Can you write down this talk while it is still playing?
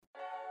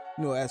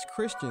As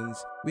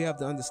Christians, we have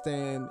to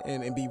understand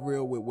and be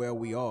real with where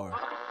we are.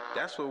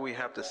 That's what we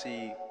have to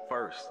see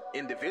first,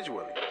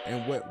 individually.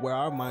 And where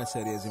our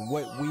mindset is and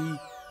what we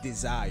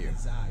desire.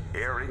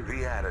 Airing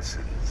the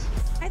Addisons.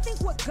 I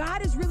think what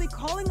God is really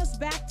calling us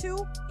back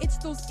to, it's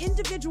those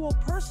individual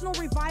personal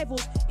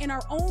revivals in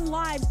our own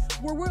lives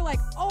where we're like,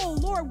 oh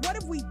Lord, what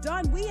have we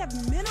done? We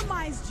have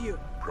minimized you.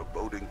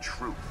 Promoting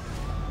truth,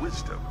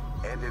 wisdom,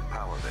 and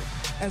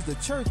empowerment. As the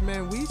church,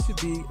 man, we should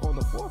be on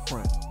the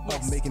forefront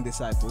of making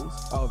disciples,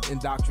 of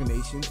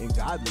indoctrination in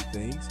godly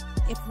things.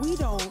 If we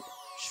don't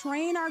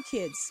train our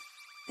kids,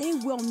 they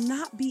will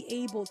not be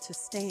able to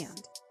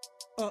stand.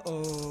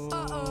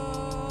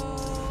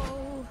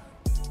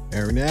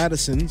 Airing the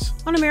Addisons.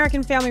 On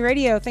American Family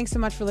Radio, thanks so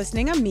much for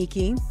listening. I'm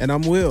Miki. And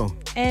I'm Will.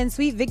 And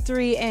Sweet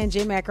Victory and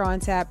J-Mac are on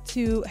tap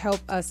to help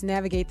us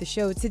navigate the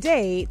show.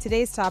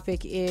 Today's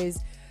topic is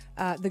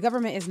the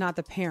government is not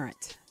the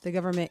parent. The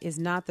government is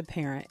not the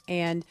parent.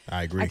 And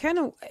I agree. I kind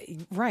of,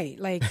 right.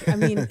 Like, I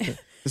mean,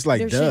 it's like,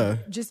 there duh.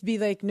 should just be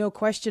like no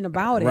question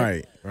about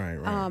it.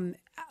 Right.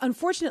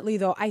 Unfortunately,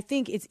 though, I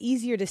think it's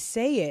easier to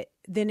say it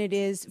than it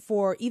is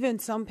for even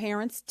some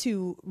parents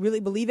to really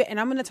believe it. And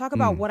I'm going to talk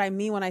about what I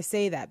mean when I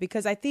say that,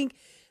 because I think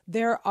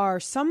there are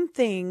some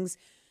things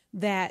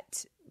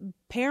that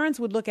parents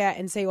would look at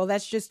and say, well,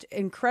 that's just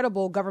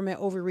incredible government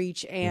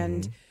overreach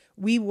and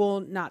we will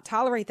not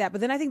tolerate that.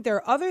 But then I think there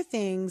are other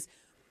things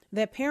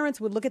that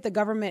parents would look at the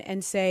government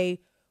and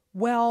say,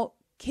 well,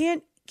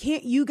 can't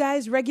you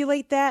guys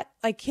regulate that?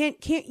 Like,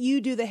 can't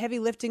you do the heavy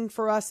lifting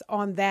for us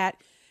on that?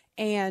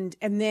 And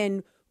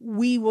then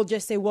we will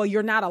just say, well,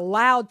 you're not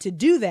allowed to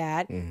do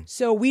that.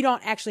 So we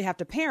don't actually have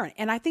to parent.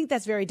 And I think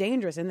that's very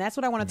dangerous. And that's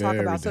what I want to talk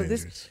about.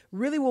 Dangerous. So this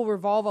really will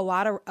revolve a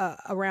lot of,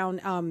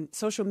 around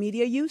social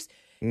media use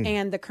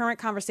and the current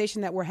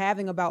conversation that we're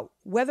having about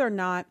whether or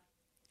not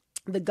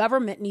the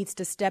government needs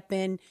to step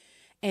in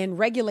and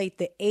regulate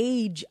the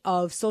age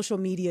of social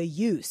media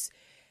use.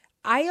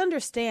 I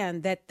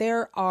understand that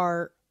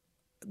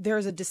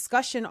there's a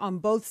discussion on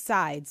both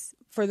sides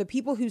for the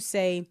people who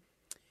say,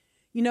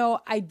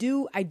 I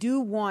do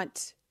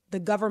want the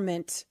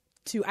government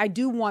I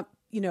do want,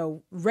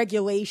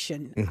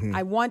 regulation.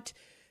 I want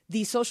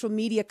the social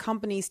media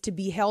companies to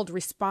be held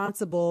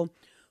responsible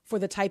for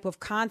the type of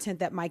content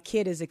that my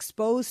kid is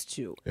exposed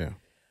to. Yeah.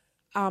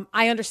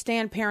 I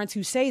understand parents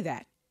who say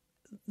that.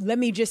 Let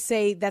me just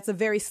say that's a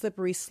very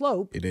slippery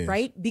slope, It is.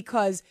 right?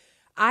 Because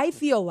I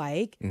feel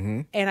like,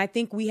 and I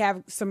think we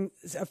have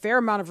a fair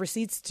amount of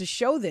receipts to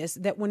show this,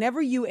 that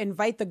whenever you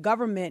invite the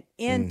government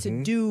in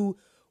to do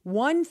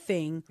one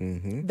thing,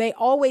 they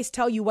always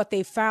tell you what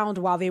they found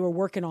while they were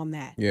working on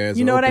that. Yeah,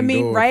 you know what I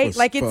mean, right?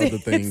 Like it's other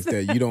things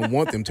that you don't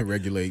want them to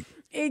regulate.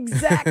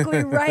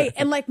 Exactly right.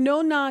 And like,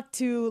 no knock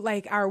to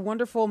like our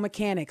wonderful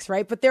mechanics,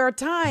 right? But there are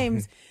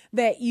times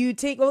that you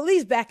take, well, at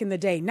least back in the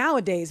day,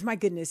 nowadays, my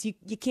goodness,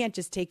 you can't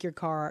just take your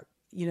car,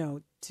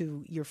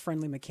 to your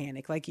friendly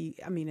mechanic. Like,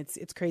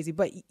 it's crazy.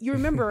 But you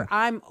remember,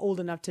 I'm old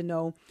enough to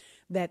know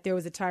that there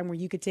was a time where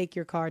you could take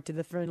your car to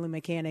the friendly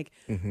mechanic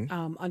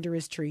under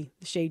his tree,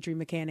 the shade tree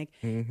mechanic.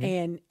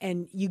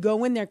 And you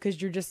go in there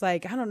because you're just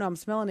like, I don't know, I'm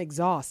smelling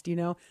exhaust,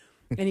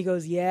 And he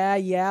goes, yeah,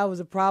 it was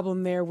a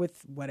problem there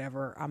with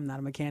whatever. I'm not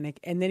a mechanic.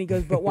 And then he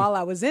goes, but while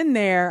I was in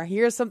there,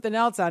 here's something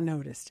else I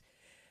noticed.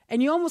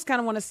 And you almost kind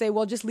of want to say,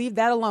 well, just leave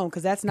that alone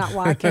because that's not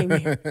why I came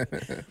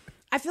here.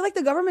 I feel like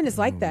the government is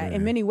like that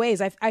in many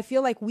ways. I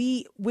feel like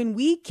when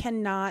we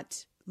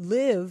cannot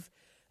live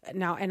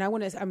now, and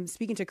I'm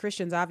speaking to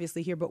Christians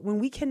obviously here, but when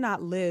we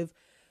cannot live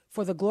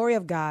for the glory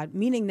of God,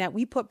 meaning that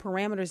we put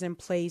parameters in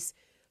place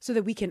so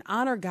that we can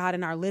honor God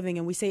in our living.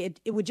 And we say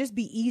it would just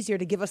be easier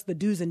to give us the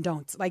do's and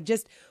don'ts,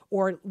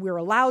 or we're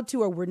allowed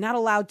to, or we're not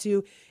allowed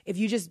to. If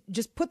you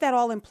just put that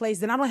all in place,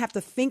 then I don't have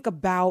to think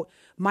about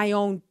my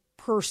own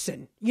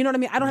person. You know what I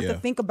mean? I don't have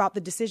to think about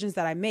the decisions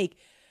that I make.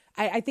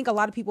 I think a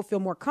lot of people feel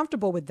more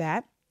comfortable with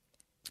that.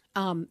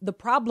 The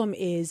problem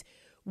is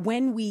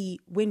when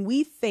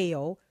we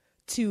fail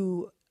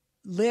to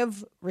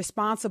live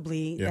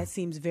responsibly, that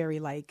seems very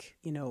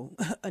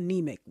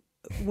anemic.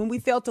 When we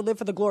fail to live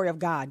for the glory of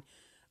God,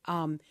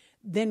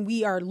 then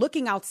we are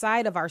looking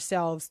outside of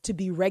ourselves to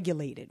be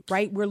regulated,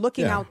 right? We're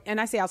looking out, and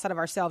I say outside of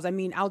ourselves, I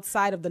mean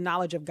outside of the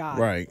knowledge of God.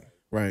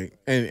 Right.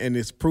 And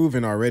it's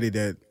proven already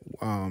that,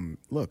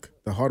 look,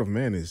 the heart of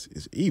man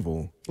is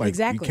evil. Like,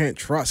 exactly. You can't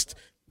trust,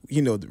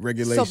 the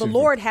regulation. So the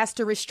Lord has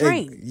to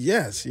restrain.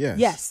 Yes.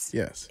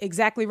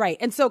 Exactly right.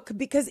 And so,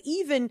 because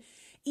even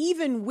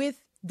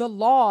with the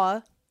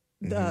law,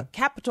 the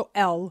capital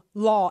L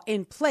law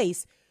in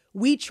place,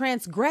 we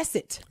transgress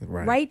it,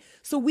 right?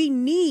 So we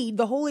need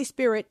the Holy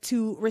Spirit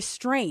to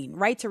restrain,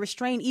 right? To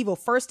restrain evil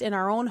first in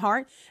our own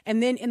heart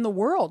and then in the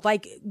world.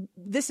 Like,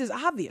 this is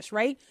obvious,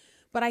 right?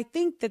 But I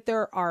think that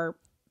there are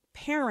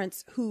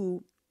parents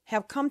who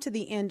have come to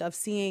the end of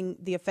seeing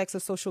the effects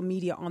of social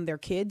media on their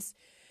kids,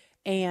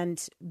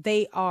 and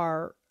they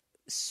are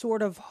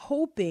sort of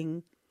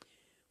hoping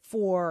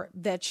for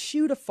that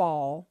shoe to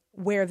fall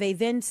where they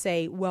then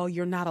say, well,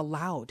 you're not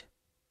allowed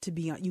to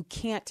be on, you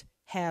can't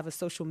have a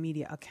social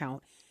media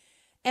account.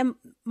 And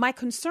my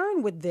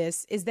concern with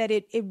this is that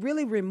it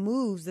really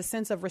removes the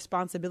sense of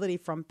responsibility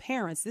from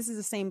parents. This is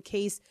the same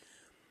case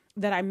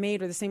that I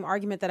made, or the same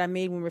argument that I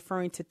made when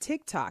referring to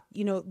TikTok.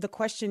 You know, the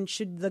question,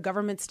 should the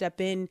government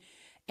step in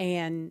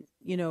and,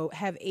 you know,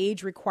 have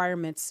age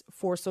requirements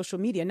for social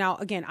media? Now,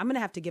 again, I'm going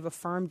to have to give a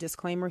firm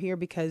disclaimer here,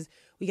 because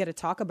we got to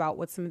talk about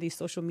what some of these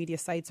social media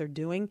sites are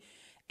doing.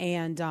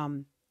 And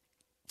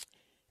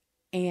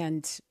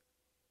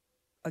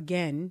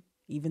again,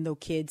 even though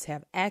kids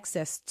have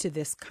access to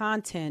this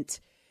content,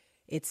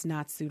 it's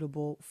not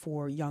suitable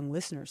for young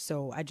listeners.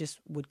 So I just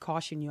would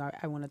caution you.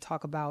 I want to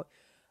talk about,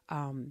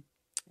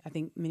 I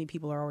think many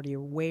people are already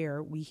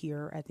aware. We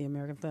here at the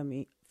American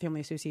Family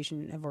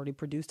Association have already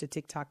produced a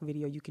TikTok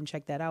video. You can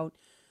check that out.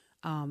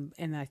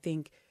 And I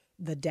think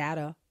the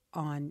data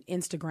on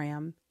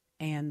Instagram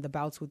and the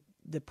bouts with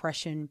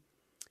depression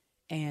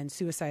and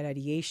suicide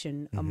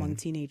ideation among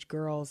teenage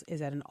girls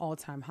is at an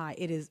all-time high.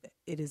 It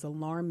is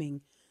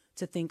alarming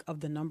to think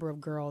of the number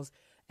of girls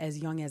as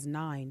young as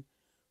 9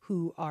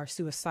 who are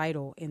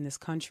suicidal in this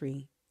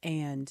country.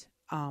 And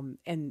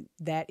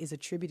that is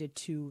attributed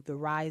to the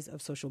rise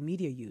of social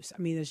media use.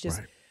 I mean,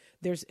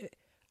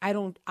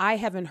 I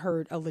haven't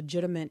heard a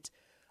legitimate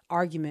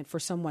argument for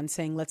someone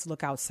saying, let's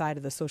look outside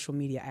of the social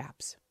media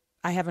apps.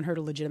 I haven't heard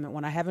a legitimate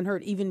one. I haven't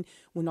heard, even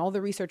when all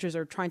the researchers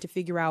are trying to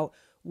figure out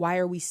why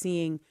are we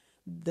seeing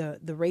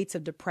the rates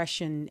of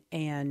depression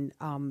and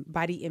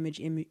body image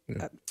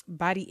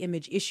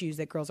issues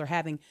that girls are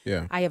having.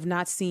 Yeah. I have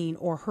not seen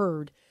or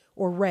heard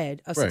or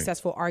read a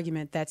successful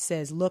argument that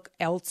says, look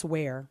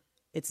elsewhere.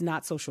 It's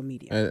not social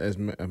media. As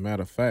a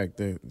matter of fact,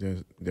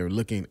 they're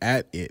looking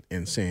at it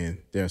and saying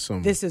there's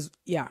some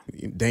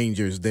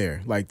dangers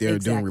there. Like they're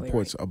doing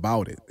reports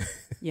about it.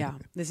 Yeah,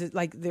 this is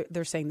like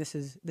they're saying this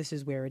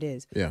is where it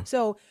is. Yeah.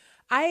 So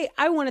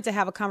I wanted to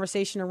have a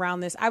conversation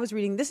around this. I was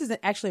reading, this is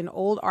actually an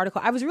old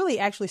article. I was really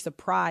actually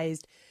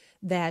surprised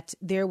that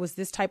there was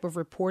this type of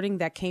reporting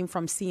that came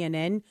from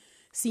CNN.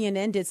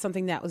 CNN did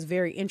something that was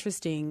very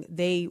interesting.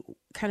 They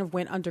kind of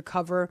went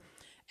undercover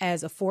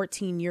as a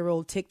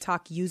 14-year-old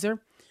TikTok user.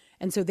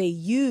 And so they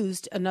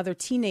used another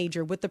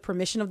teenager with the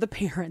permission of the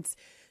parents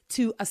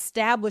to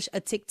establish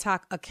a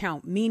TikTok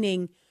account,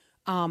 meaning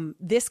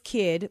this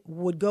kid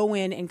would go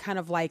in and kind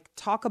of like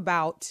talk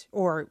about,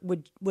 or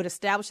would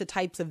establish the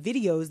types of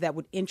videos that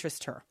would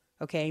interest her.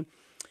 Okay.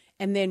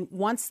 And then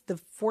once the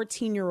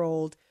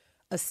 14-year-old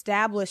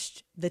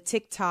established the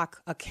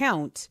TikTok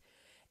account,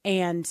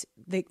 and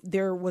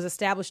there was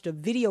established a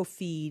video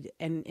feed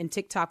and in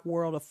TikTok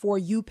world, a For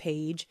You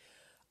page,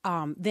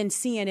 then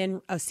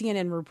a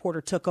CNN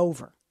reporter took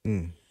over.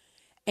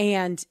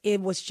 And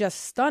it was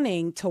just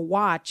stunning to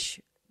watch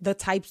the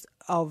types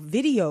of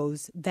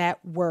videos that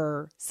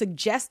were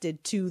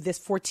suggested to this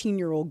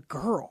 14-year-old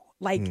girl.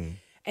 Like,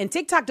 and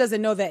TikTok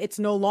doesn't know that it's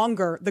no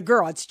longer the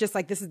girl. It's just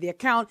like, this is the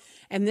account.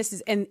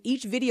 And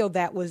each video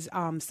that was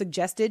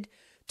suggested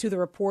to the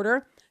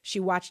reporter, she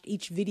watched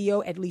each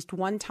video at least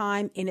one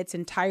time in its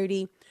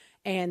entirety.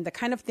 And the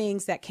kind of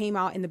things that came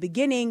out in the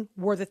beginning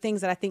were the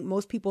things that I think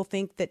most people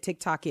think that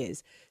TikTok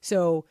is.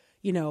 So,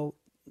 you know,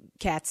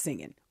 cats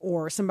singing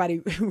or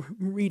somebody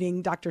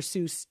reading Dr.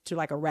 Seuss to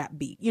like a rap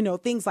beat, you know,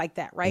 things like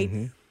that,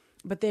 right?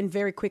 But then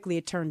very quickly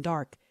it turned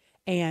dark,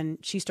 and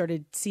she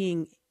started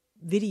seeing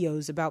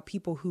videos about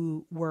people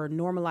who were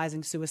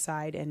normalizing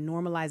suicide and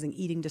normalizing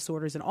eating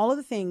disorders and all of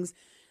the things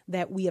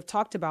that we have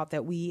talked about,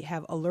 that we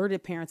have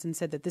alerted parents and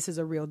said that this is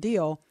a real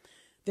deal.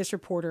 This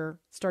reporter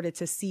started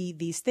to see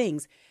these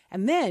things.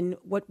 And then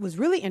what was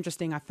really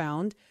interesting, I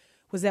found,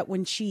 was that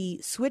when she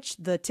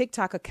switched the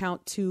TikTok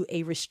account to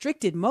a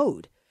restricted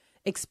mode,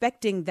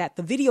 expecting that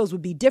the videos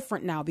would be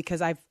different now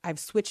because I've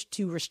switched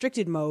to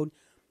restricted mode,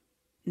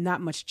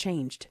 not much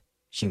changed.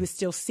 She was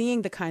still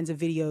seeing the kinds of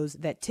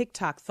videos that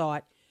TikTok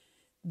thought,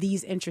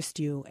 these interest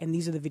you and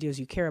these are the videos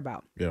you care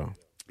about. Yeah.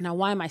 Now,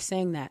 why am I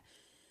saying that?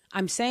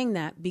 I'm saying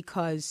that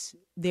because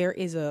there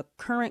is a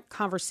current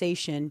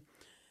conversation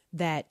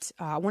that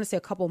I want to say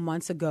a couple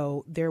months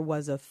ago, there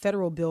was a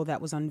federal bill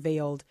that was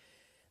unveiled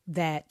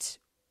that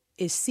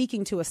is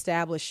seeking to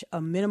establish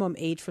a minimum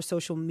age for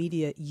social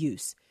media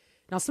use.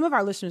 Now, some of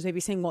our listeners may be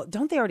saying, well,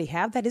 don't they already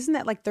have that? Isn't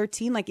that like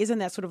 13? Like, isn't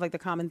that sort of like the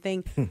common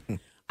thing?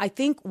 I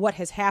think what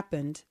has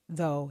happened,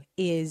 though,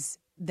 is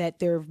that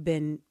there have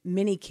been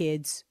many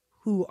kids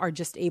who are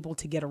just able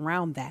to get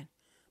around that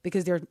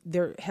because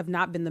there have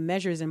not been the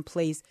measures in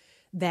place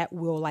that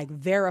will like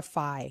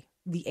verify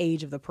the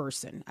age of the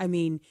person. I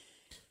mean,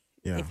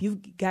 if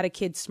you've got a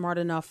kid smart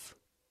enough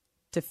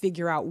to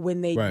figure out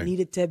when they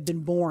needed to have been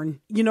born,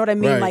 you know what I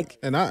mean? Right. Like,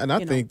 and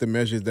I think the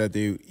measures that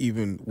they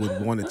even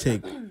would want to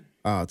take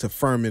to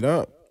firm it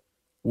up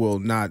will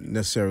not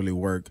necessarily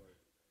work,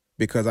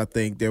 because I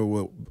think there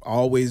will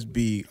always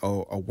be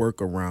a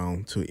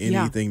workaround to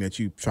anything that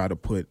you try to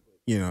put,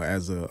 you know,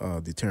 as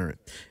a deterrent.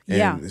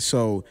 And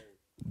so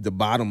the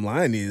bottom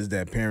line is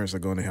that parents are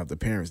going to have to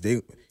parents.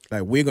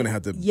 We're going to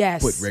have to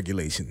put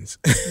regulations.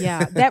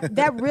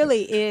 That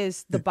really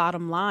is the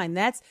bottom line.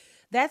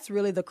 That's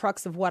really the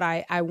crux of what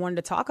I wanted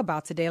to talk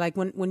about today. Like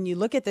when you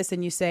look at this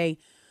and you say,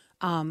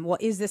 well,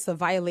 is this a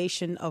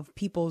violation of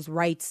people's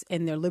rights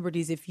and their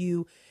liberties if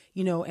you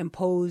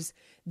impose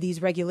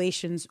these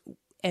regulations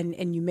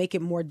and you make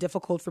it more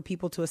difficult for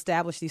people to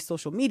establish these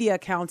social media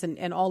accounts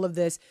and all of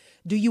this?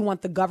 Do you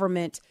want the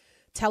government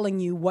telling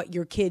you what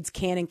your kids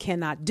can and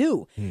cannot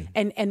do?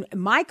 And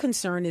my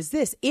concern is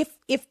this: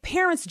 if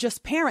parents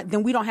just parent,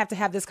 then we don't have to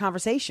have this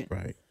conversation.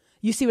 Right.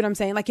 You see what I'm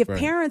saying? Like if Right.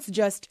 parents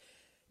just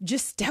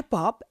step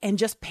up and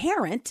just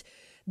parent,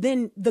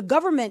 then the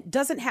government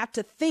doesn't have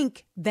to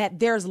think that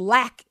there's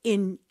lack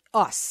in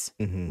us,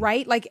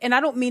 right? Like, and I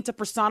don't mean to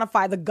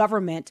personify the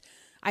government.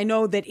 I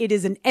know that it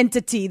is an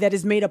entity that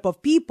is made up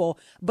of people,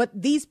 but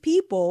these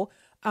people,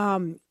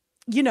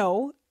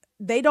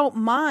 they don't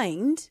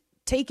mind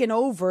taking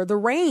over the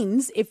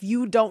reins if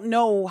you don't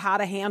know how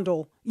to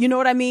handle, you know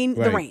what I mean?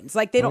 Right. The reins,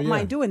 like they don't yeah.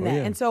 mind doing that.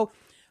 Yeah. And so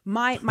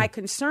my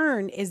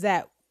concern is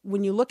that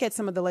when you look at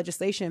some of the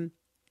legislation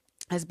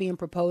that's being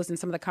proposed and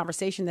some of the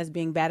conversation that's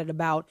being batted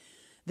about,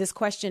 this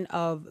question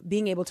of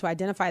being able to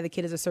identify the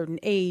kid as a certain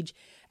age,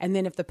 and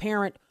then if the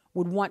parent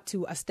would want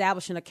to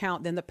establish an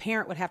account, then the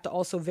parent would have to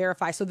also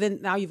verify. So then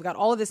now you've got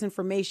all of this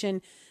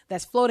information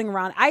that's floating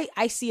around.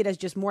 I see it as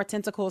just more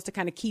tentacles to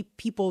kind of keep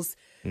people's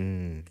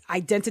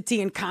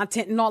identity and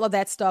content and all of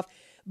that stuff.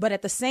 But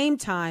at the same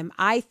time,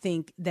 I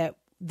think that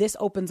this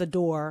opens a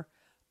door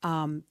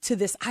to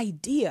this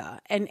idea.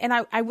 And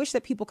I wish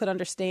that people could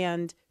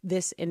understand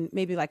this in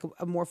maybe like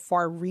a more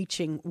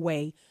far-reaching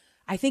way.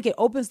 I think it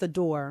opens the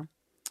door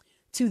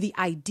to the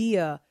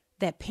idea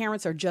that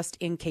parents are just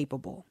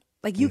incapable.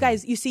 Like you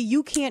guys, you see,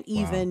 you can't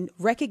even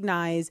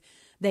recognize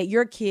that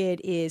your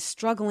kid is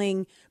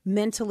struggling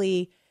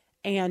mentally,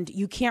 and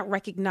you can't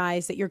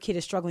recognize that your kid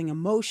is struggling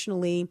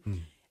emotionally.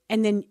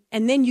 And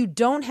then you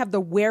don't have the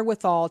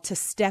wherewithal to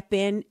step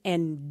in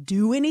and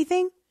do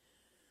anything.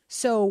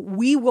 So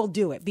we will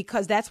do it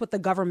because that's what the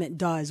government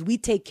does. We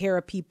take care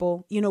of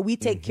people. We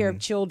take care of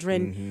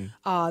children.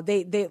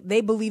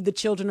 They believe the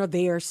children are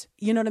theirs.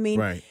 You know what I mean?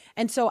 Right.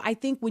 And so I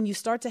think when you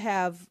start to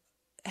have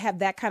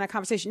that kind of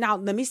conversation. Now,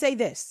 let me say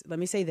this,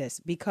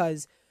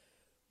 because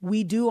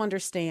we do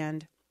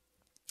understand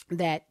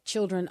that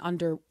children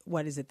under,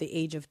 the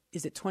age of,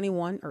 is it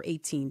 21 or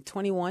 18?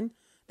 21,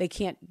 they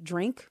can't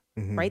drink,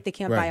 right? They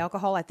can't buy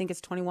alcohol. I think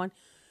it's 21.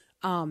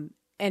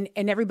 And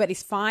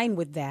everybody's fine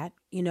with that.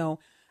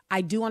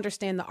 I do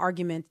understand the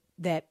argument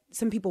that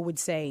some people would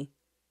say,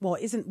 well,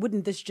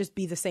 wouldn't this just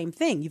be the same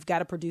thing? You've got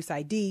to produce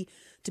ID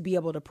to be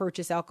able to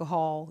purchase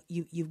alcohol.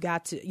 You've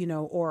got to,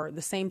 or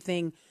the same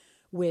thing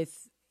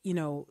with,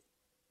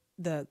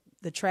 the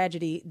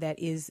tragedy that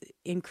is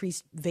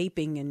increased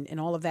vaping and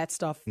all of that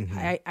stuff.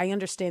 I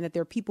understand that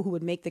there are people who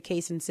would make the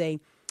case and say,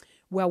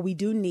 well, we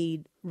do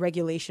need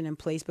regulation in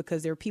place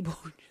because there are people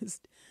who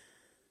just,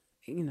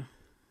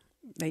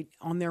 they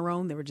on their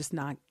own, they're just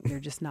not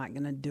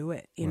going to do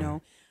it. You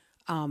know,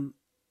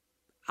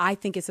 I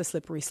think it's a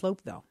slippery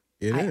slope though.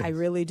 I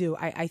really do.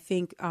 I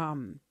think, I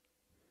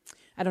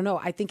don't know.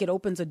 I think it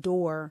opens a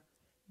door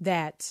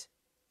that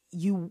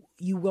you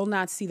will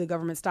not see the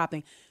government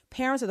stopping.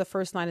 Parents are the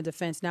first line of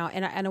defense now.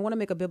 And I want to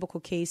make a biblical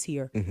case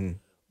here.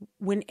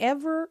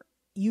 Whenever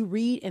you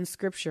read in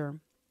scripture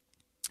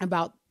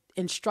about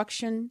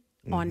instruction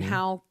on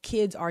how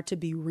kids are to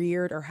be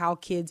reared or how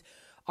kids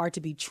are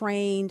to be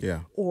trained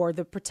or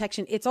the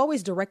protection, it's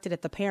always directed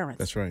at the parents.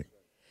 That's right.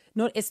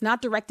 No, it's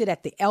not directed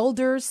at the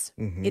elders.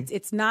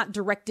 It's not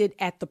directed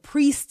at the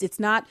priests. It's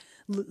not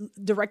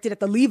directed at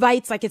the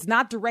Levites. Like, it's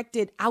not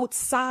directed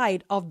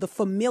outside of the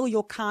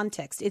familial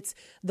context. It's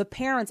the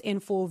parents in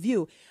full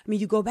view. I mean,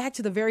 you go back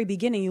to the very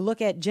beginning, you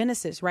look at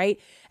Genesis, right?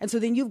 And so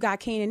then you've got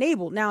Cain and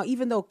Abel. Now,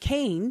 even though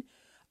Cain,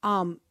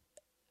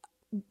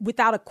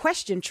 without a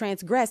question,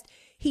 transgressed,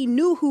 he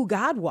knew who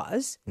God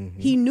was.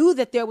 He knew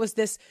that there was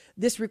this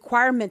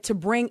requirement to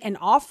bring an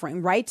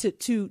offering, right?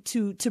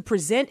 To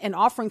present an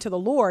offering to the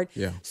Lord.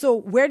 Yeah. So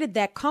where did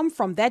that come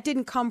from? That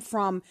didn't come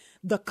from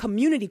the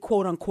community,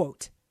 quote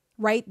unquote,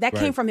 right? That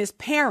came from his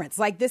parents.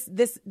 Like this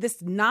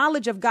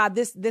knowledge of God,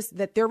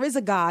 that there is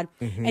a God,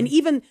 and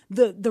even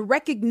the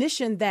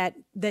recognition that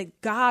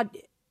God,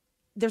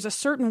 there's a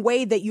certain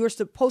way that you're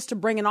supposed to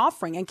bring an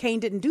offering, and Cain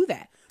didn't do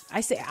that. I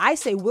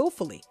say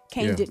willfully,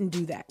 Cain didn't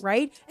do that,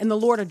 right? And the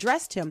Lord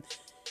addressed him.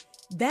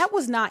 That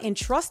was not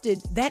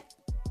entrusted. That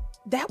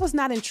was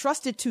not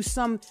entrusted to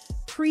some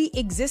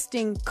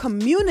pre-existing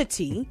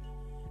community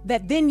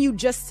that then you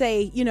just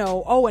say,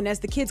 and as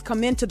the kids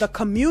come into the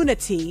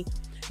community,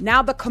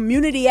 now the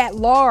community at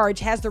large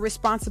has the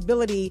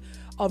responsibility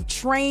of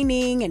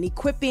training and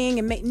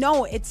equipping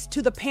no, it's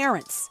to the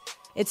parents.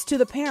 It's to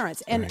the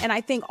parents. And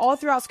I think all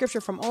throughout scripture,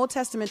 from Old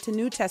Testament to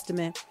New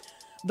Testament,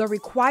 the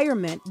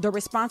requirement, the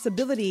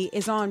responsibility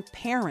is on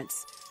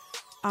parents.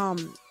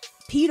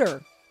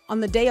 Peter, on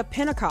the day of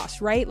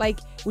Pentecost, right? Like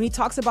when he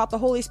talks about the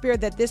Holy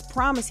Spirit, that this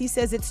promise, he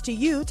says it's to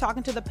you,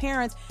 talking to the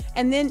parents.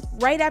 And then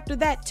right after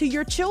that, to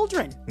your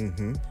children.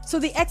 So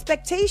the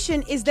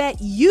expectation is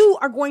that you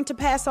are going to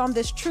pass on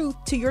this truth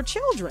to your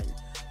children.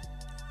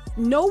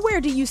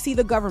 Nowhere do you see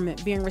the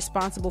government being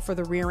responsible for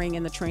the rearing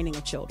and the training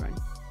of children.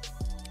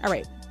 All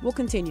right, we'll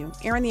continue.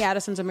 Aaron the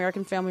Addisons,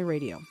 American Family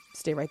Radio.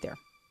 Stay right there.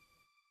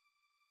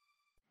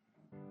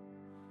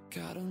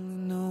 God only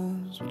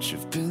knows what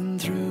you've been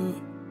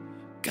through.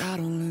 God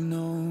only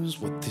knows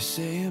what they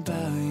say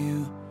about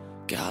you.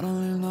 God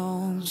only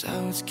knows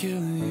how it's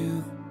killing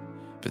you.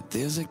 But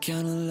there's a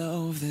kind of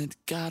love that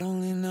God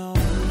only knows.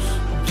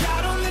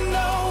 God only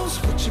knows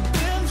what you've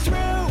been through.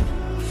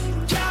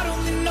 God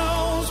only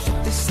knows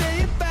what they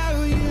say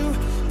about you.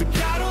 But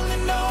God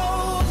only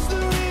knows the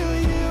real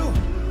you.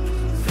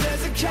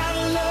 There's a kind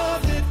of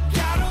love that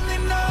God only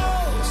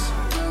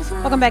knows.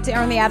 Welcome back to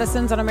Aaron the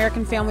Addisons on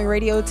American Family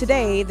Radio.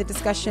 Today, the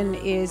discussion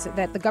is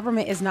that the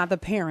government is not the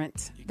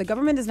parent. The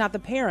government is not the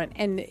parent.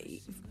 And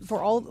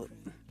for all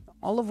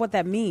of what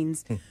that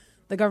means,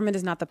 the government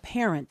is not the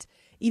parent.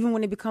 Even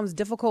when it becomes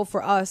difficult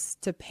for us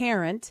to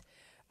parent,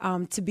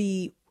 to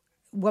be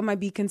what might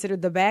be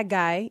considered the bad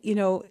guy, you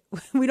know,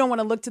 we don't want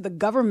to look to the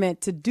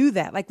government to do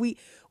that. Like we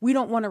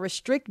don't want to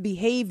restrict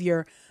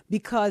behavior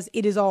because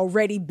it has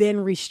already been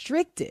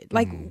restricted.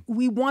 Like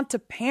we want to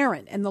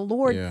parent, and the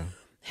Lord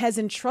has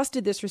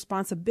entrusted this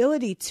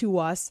responsibility to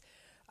us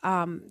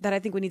that I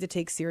think we need to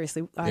take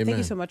seriously. Thank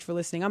you so much for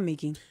listening. I'm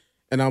Miki.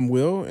 And I'm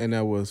Will, and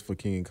that was for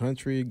King and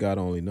Country. God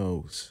only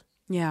knows.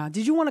 Yeah.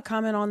 Did you want to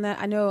comment on that?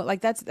 I know,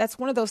 like, that's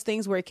one of those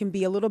things where it can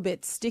be a little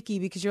bit sticky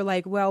because you're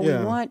like, well, we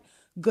want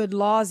good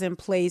laws in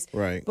place,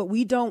 right? But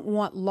we don't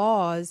want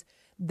laws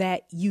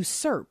that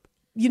usurp.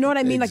 You know what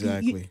I mean?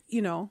 Exactly. Like,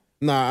 you know.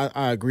 No,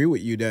 I agree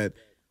with you that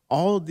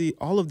all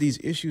of these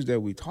issues that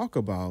we talk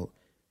about,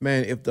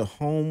 man, if the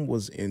home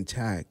was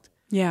intact,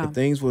 if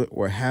things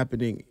were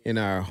happening in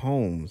our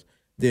homes,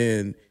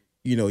 then,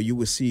 you know, you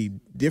would see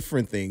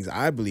different things,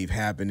 I believe,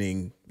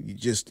 happening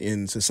just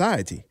in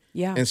society.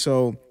 Yeah. And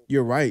so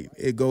you're right.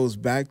 It goes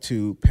back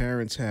to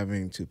parents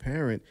having to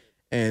parent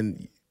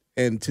and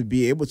to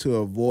be able to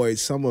avoid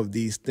some of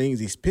these things,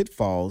 these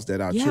pitfalls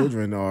that our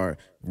children are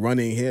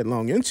running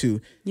headlong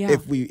into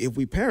if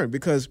we parent,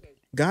 because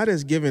God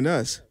has given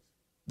us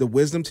the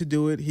wisdom to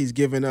do it. He's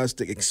given us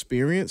the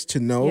experience to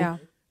know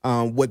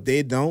what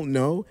they don't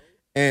know.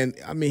 And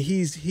I mean,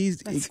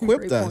 he's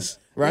equipped us,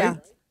 right,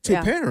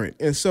 to parent.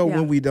 And so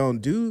when we don't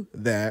do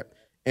that,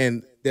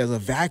 and there's a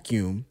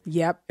vacuum.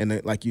 Yep.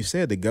 And like you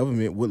said, the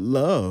government would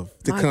love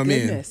to come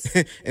in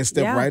and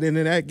step right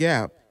into that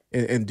gap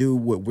and do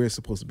what we're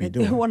supposed to be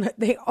doing.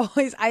 They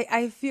always,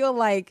 I feel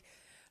like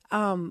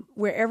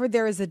wherever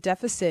there is a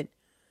deficit,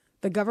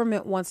 the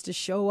government wants to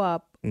show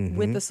up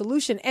with the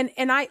solution.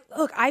 And I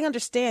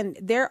understand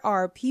there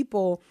are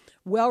people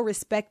well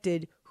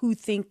respected who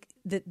think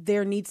that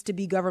there needs to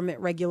be government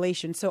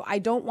regulation. So I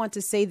don't want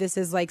to say this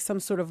as like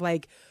some sort of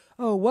like,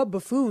 oh, what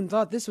buffoon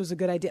thought this was a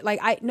good idea? Like,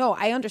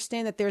 I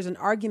understand that there's an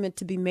argument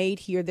to be made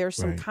here. There's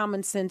some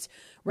common sense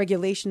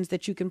regulations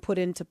that you can put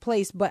into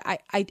place. But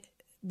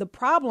the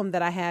problem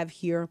that I have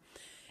here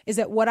is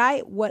that what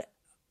I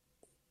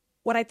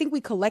think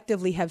we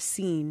collectively have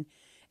seen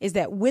is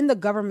that when the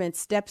government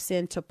steps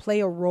in to play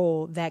a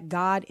role that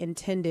God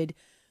intended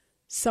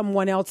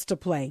someone else to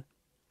play,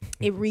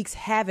 it wreaks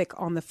havoc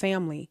on the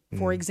family.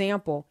 For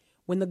example,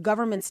 when the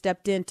government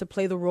stepped in to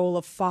play the role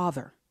of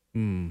father,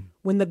 when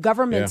the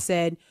government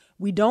said,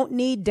 we don't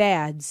need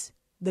dads,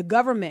 the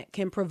government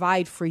can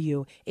provide for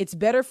you. It's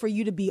better for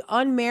you to be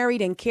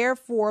unmarried and cared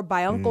for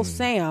by Uncle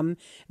Sam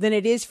than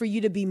it is for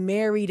you to be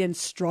married and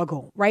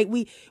struggle, right?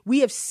 We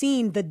have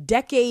seen the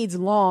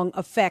decades-long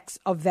effects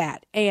of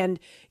that, and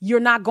you're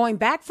not going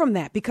back from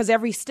that because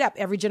every step,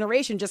 every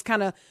generation just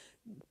kind of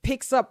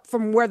picks up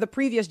from where the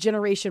previous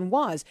generation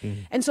was.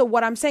 And so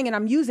what I'm saying, and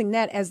I'm using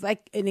that as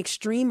like an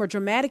extreme or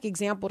dramatic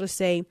example to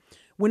say,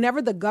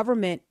 whenever the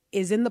government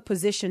is in the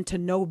position to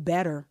know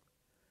better,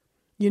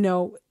 you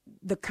know,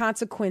 the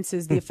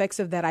consequences, the effects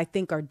of that, I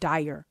think are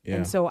dire. Yeah.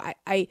 And so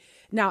I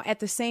now at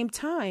the same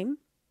time,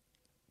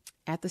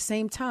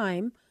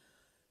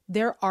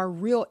 there are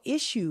real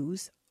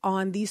issues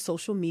on these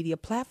social media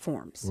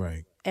platforms.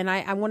 Right. And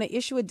I want to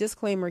issue a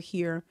disclaimer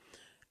here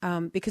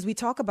because we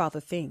talk about the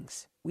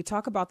things.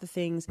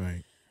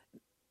 Right.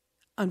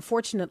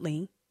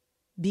 Unfortunately,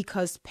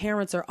 because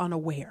parents are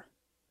unaware.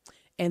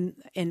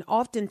 And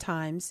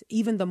oftentimes,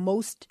 even the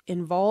most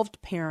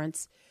involved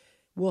parents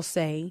will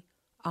say,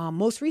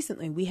 most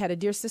recently, we had a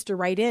dear sister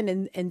write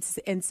in and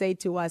say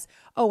to us,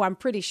 oh, I'm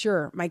pretty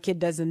sure my kid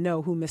doesn't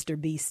know who Mr.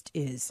 Beast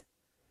is.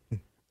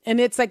 And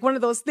it's like one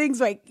of those things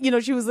like, you know,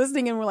 she was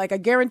listening and we're like, I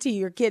guarantee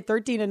your kid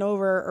 13 and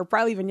over, or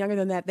probably even younger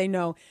than that, they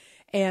know.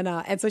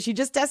 And so she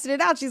just tested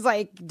it out. She's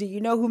like, do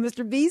you know who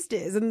Mr. Beast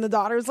is? And the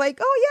daughter's like,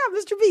 oh yeah,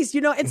 Mr. Beast,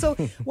 you know? And so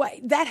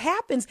that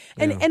happens.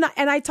 And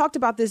I talked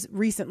about this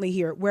recently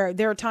here, where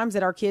there are times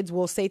that our kids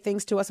will say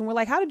things to us and we're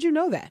like, how did you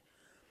know that?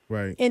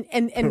 Right. And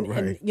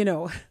and you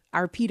know,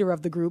 our Peter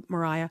of the group,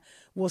 Mariah,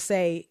 will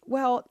say,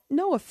 well,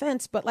 no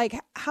offense, but like,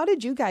 how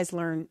did you guys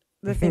learn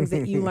the things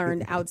that you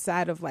learned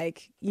outside of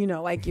like, you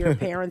know, like your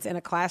parents in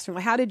a classroom?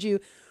 Like, how did you?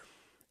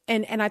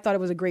 And I thought it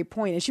was a great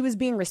point. And she was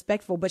being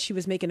respectful, but she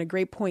was making a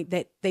great point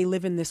that they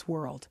live in this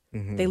world.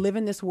 Mm-hmm. They live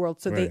in this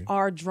world. So they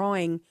are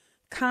drawing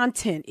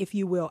content, if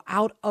you will,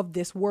 out of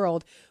this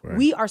world. Right.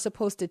 We are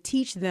supposed to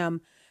teach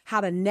them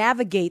how to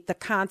navigate the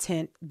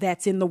content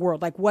that's in the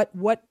world, like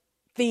what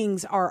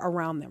things are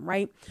around them,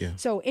 right? Yeah.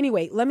 So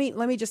anyway, let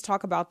me just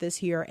talk about this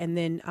here, and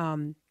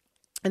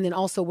then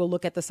also we'll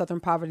look at the Southern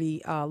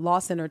Poverty Law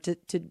Center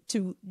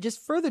to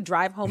just further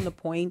drive home the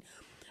point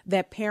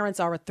that parents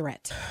are a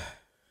threat.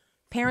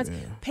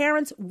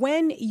 Parents,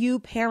 when you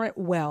parent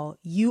well,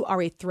 you are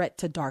a threat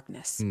to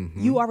darkness. Mm-hmm.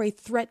 You are a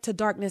threat to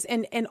darkness.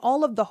 And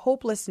all of the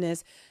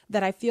hopelessness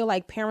that I feel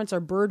like parents are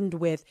burdened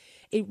with,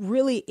 it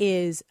really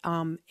is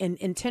an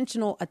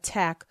intentional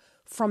attack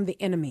from the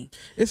enemy.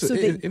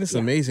 It's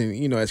amazing.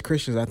 You know, as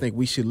Christians, I think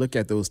we should look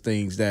at those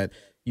things that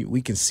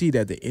we can see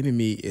that the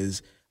enemy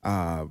is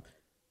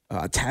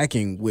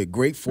attacking with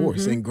great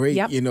force and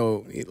great, you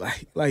know,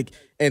 like,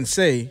 and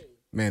say,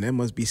 man, there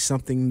must be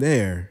something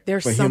there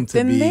for him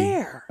to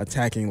be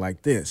attacking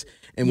like this.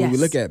 And when we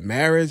look at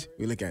marriage,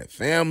 we look at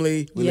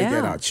family, we look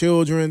at our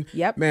children.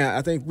 Man,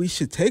 I think we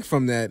should take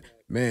from that,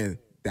 man,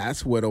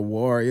 that's what a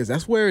war is.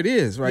 That's where it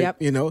is, right?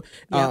 You know,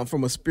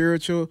 from a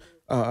spiritual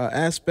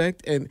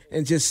aspect, and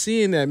just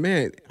seeing that,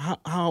 man,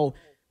 how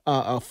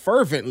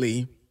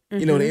fervently,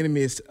 you know, the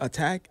enemy is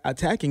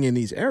attacking in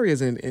these areas,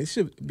 and it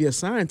should be a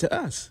sign to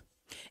us.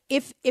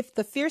 If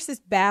the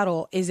fiercest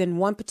battle is in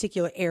one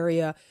particular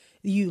area,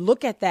 you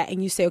look at that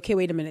and you say, okay,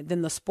 wait a minute,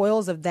 then the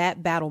spoils of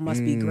that battle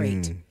must be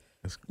great.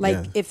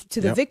 Like if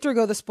to the victor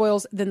go the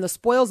spoils, then the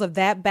spoils of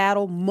that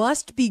battle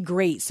must be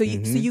great. So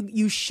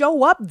you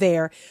show up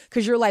there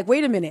because you're like,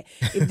 wait a minute,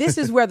 if this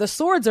is where the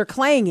swords are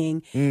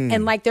clanging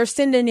and like they're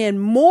sending in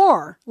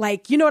more,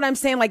 like, you know what I'm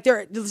saying? Like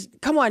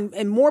come on,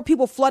 and more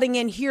people flooding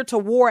in here to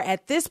war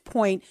at this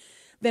point,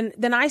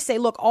 then I say,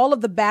 look, all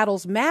of the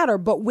battles matter.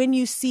 But when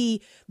you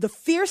see the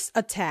fierce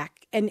attack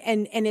and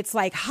it's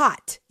like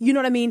hot, you know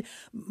what I mean?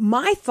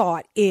 My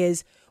thought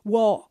is,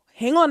 well,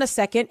 hang on a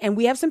second. And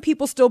we have some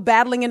people still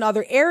battling in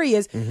other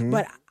areas,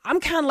 but I'm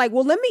kind of like,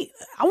 well,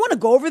 I want to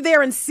go over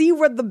there and see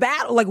where the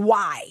battle, like,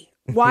 why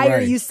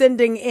are you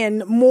sending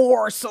in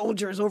more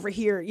soldiers over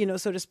here, you know,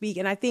 so to speak?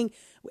 And I think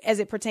as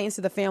it pertains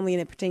to the family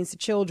and it pertains to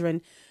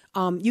children,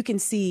 you can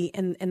see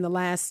in the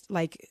last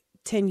like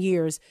 10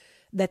 years,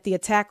 that the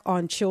attack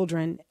on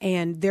children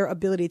and their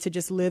ability to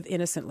just live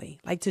innocently,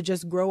 like to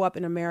just grow up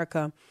in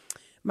America,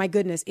 my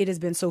goodness, it has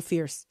been so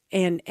fierce.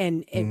 And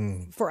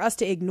for us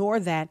to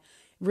ignore that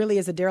really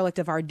is a derelict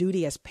of our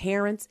duty as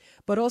parents,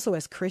 but also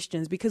as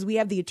Christians, because we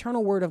have the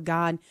eternal word of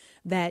God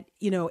that,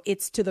 you know,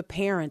 it's to the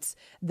parents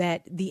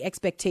that the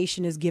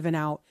expectation is given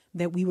out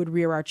that we would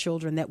rear our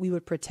children, that we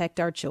would protect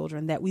our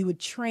children, that we would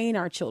train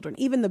our children,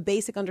 even the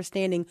basic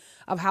understanding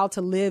of how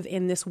to live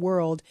in this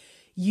world.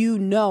 You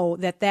know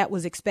that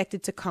was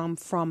expected to come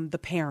from the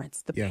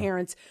parents. The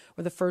parents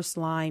were the first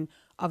line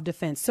of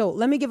defense. So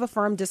let me give a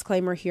firm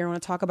disclaimer here. I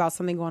want to talk about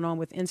something going on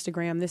with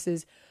Instagram. This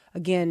is,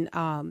 again,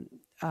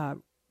 I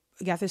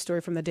got this story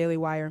from the Daily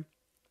Wire,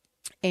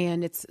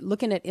 and it's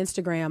looking at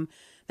Instagram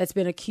that's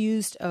been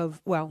accused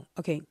of,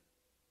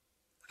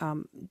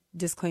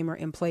 disclaimer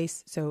in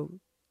place. So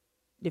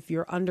if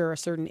you're under a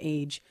certain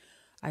age,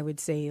 I would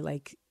say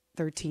like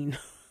 13,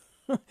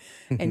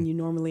 and you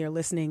normally are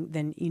listening,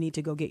 then you need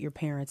to go get your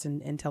parents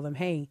and tell them,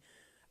 hey,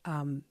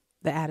 the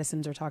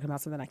Addisons are talking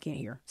about something I can't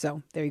hear.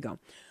 So there you go.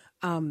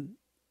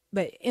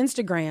 But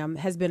Instagram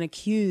has been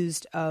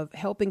accused of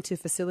helping to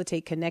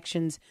facilitate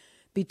connections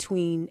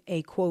between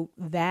a, quote,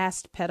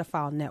 vast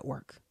pedophile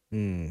network.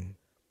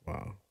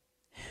 Wow.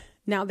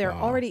 Now, there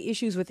are already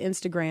issues with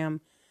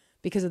Instagram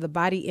because of the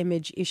body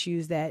image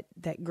issues that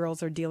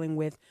girls are dealing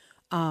with,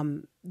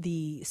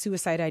 the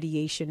suicide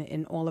ideation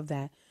and all of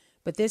that.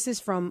 But this is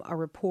from a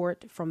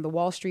report from the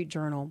Wall Street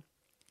Journal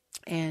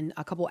and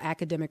a couple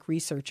academic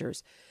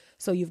researchers.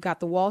 So you've got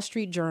the Wall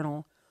Street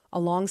Journal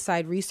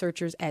alongside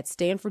researchers at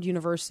Stanford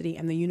University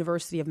and the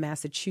University of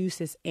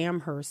Massachusetts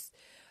Amherst.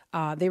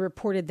 They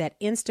reported that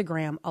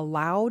Instagram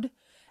allowed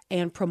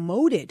and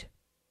promoted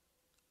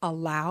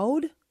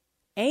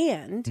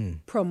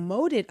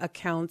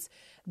accounts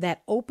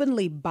that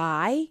openly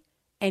buy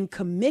and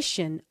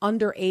commission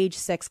underage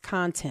sex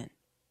content.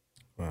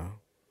 Wow.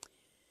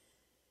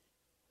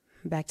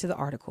 Back to the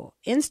article.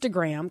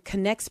 Instagram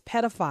connects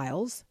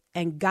pedophiles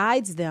and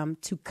guides them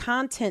to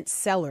content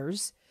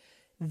sellers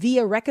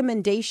via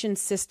recommendation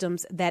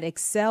systems that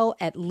excel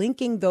at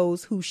linking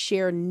those who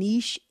share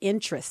niche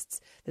interests.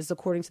 This is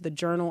according to the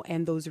journal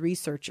and those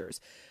researchers.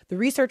 The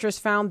researchers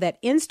found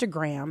that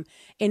Instagram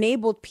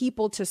enabled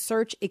people to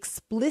search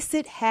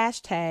explicit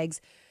hashtags.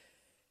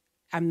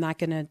 I'm not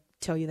going to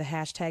tell you the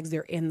hashtags.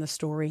 They're in the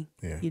story.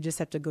 Yeah. You just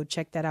have to go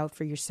check that out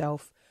for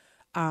yourself.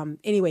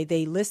 Anyway,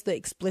 they list the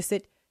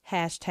explicit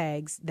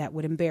hashtags that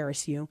would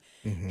embarrass you.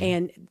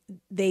 And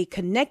they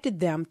connected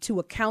them to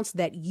accounts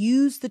that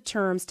use the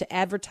terms to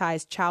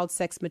advertise child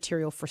sex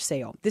material for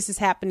sale. This is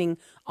happening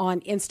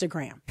on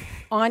Instagram.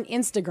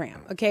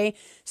 Okay.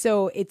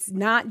 So it's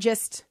not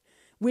just,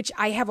 which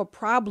I have a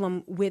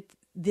problem with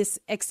this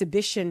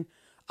exhibition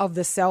of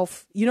the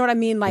self. You know what I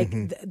mean? Like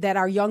that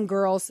our young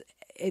girls,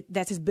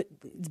 it's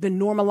been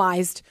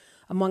normalized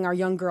among our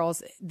young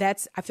girls.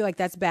 I feel like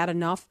that's bad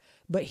enough.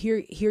 But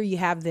here you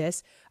have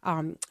this.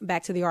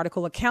 Back to the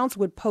article. Accounts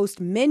would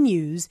post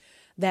menus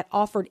that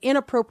offered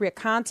inappropriate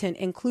content,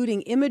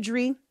 including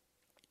imagery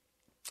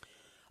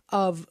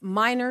of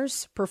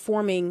minors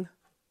performing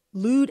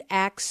lewd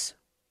acts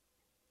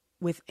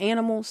with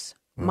animals,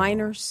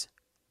 minors.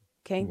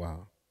 Okay.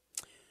 Wow.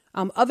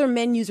 Other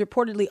menus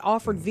reportedly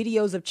offered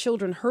videos of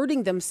children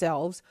hurting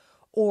themselves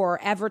or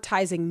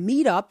advertising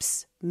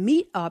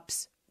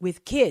meetups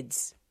with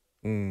kids.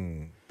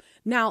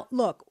 Now,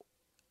 look,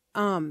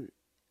 why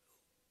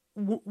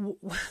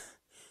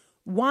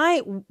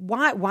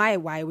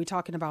are we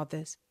talking about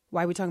this?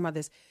 Why are we talking about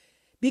this?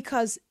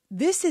 Because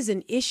this is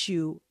an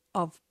issue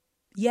of,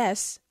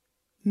 yes,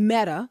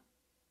 Meta,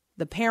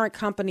 the parent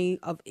company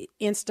of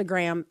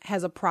Instagram,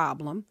 has a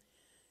problem.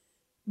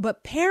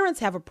 But parents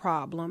have a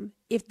problem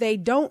if they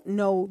don't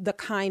know the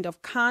kind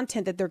of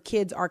content that their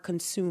kids are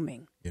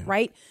consuming,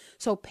 right?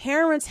 So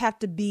parents have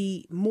to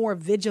be more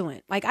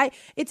vigilant.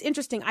 It's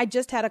interesting. I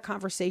just had a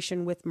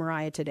conversation with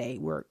Mariah today.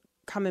 We're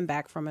coming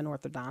back from an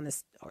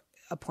orthodontist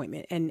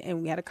appointment,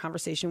 and we had a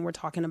conversation. We're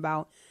talking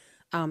about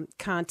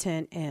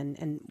content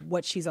and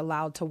what she's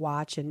allowed to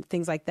watch and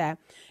things like that.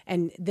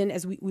 And then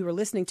as we were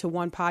listening to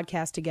one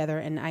podcast together,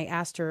 and I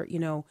asked her,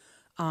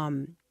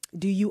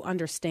 do you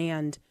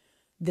understand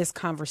this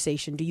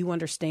conversation? Do you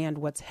understand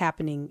what's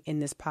happening in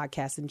this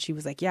podcast? And she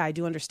was like, yeah, I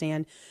do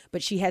understand.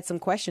 But she had some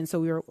questions.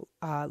 So we were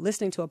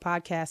listening to a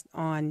podcast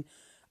on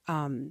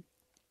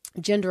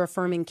gender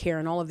affirming care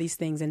and all of these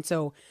things. And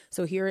so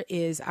here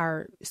is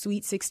our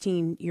sweet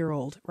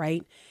 16-year-old,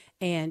 right?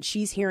 And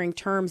she's hearing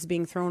terms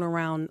being thrown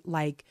around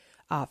like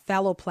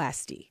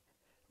phalloplasty,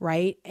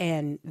 right?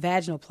 And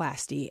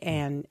vaginoplasty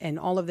and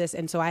all of this.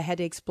 And so I had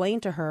to explain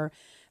to her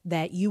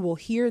that you will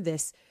hear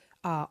this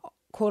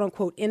quote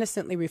unquote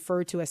innocently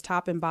referred to as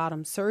top and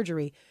bottom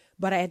surgery.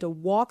 But I had to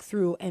walk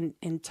through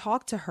and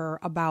talk to her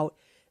about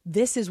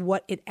this is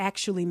what it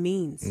actually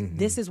means.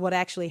 This is what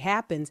actually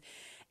happens.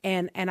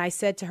 And I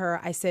said to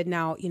her,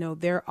 now,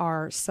 there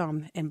are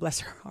some, and bless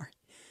her heart,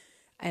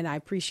 and I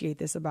appreciate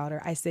this about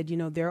her. I said,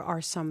 there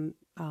are some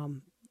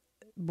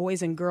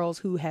boys and girls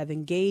who have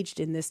engaged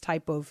in this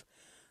type of,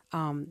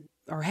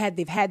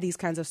 they've had these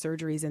kinds of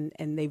surgeries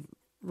and they've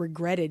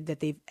regretted that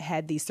they've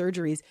had these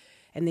surgeries,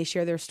 and they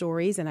share their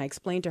stories. And I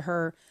explained to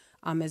her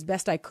as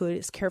best I could,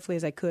 as carefully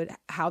as I could,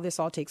 how this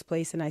all takes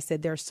place. And I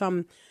said, there are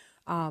some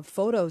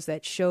photos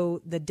that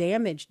show the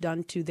damage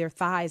done to their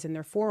thighs and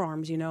their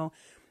forearms,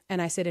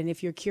 And I said, and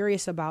if you're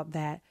curious about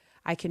that,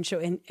 I can show.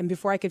 And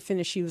before I could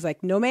finish, she was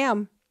like, no,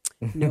 ma'am.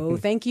 No,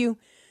 thank you.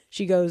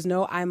 She goes,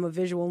 no, I'm a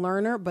visual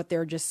learner, but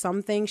there are just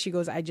some things. She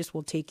goes, I just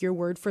will take your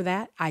word for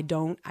that. I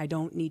don't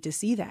need to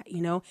see that,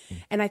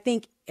 And I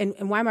think,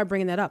 and why am I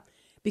bringing that up?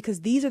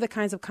 Because these are the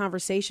kinds of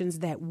conversations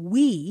that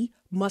we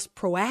must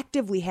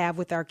proactively have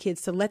with our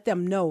kids to let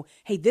them know,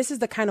 hey, this is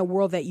the kind of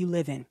world that you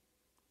live in.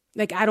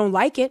 Like, I don't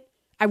like it.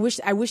 I wish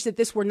that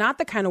this were not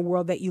the kind of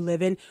world that you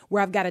live in,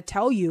 where I've got to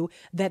tell you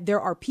that there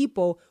are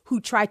people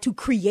who try to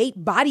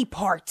create body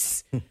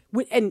parts.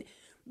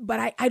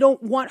 But I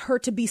don't want her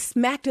to be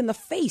smacked in the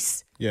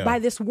face by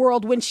this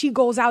world when she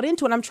goes out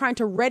into it. I'm trying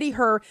to ready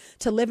her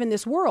to live in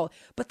this world.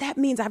 But that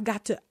means I've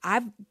got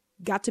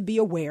to be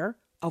aware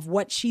of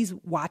what she's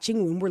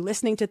watching when we're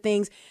listening to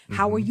things.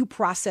 How are you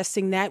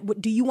processing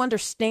that? Do you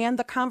understand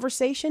the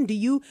conversation? Do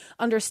you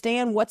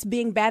understand what's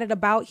being batted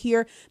about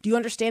here? Do you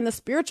understand the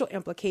spiritual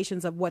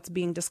implications of what's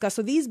being discussed?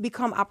 So these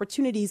become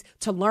opportunities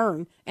to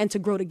learn and to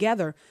grow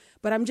together.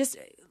 But I'm just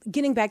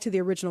getting back to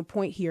the original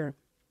point here.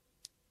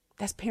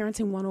 That's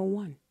parenting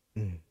 101.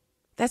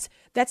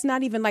 That's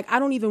not even like, I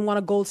don't even want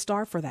a gold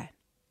star for that.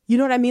 You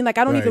know what I mean? Like,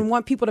 I don't even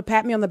want people to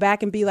pat me on the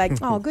back and be like,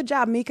 oh, good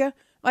job, Mika.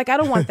 Like, I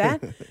don't want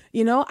that.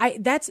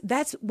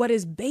 That's what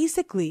is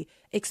basically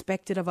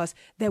expected of us,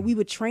 that we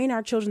would train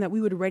our children, that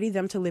we would ready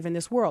them to live in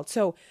this world.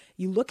 So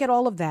you look at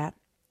all of that,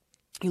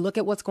 you look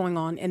at what's going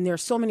on, and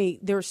there's so many,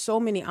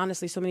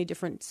 honestly, so many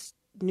different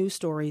news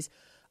stories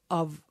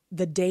of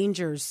the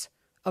dangers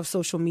of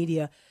social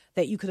media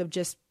that you could have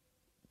just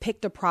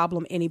picked a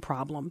problem, any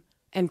problem,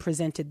 and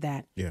presented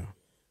that. Yeah.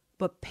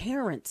 But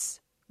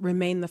parents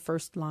remain the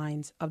first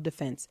lines of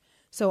defense.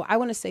 So I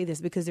want to say this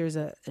because there's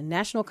a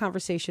national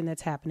conversation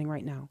that's happening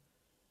right now.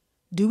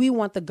 Do we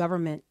want the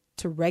government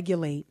to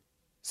regulate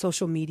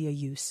social media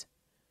use?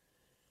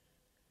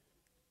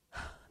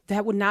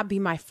 That would not be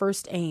my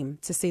first aim,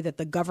 to say that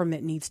the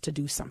government needs to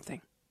do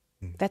something.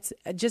 That's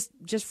just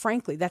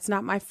frankly, that's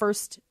not my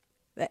first.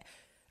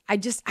 I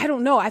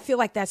don't know. I feel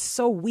like that's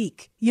so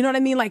weak. You know what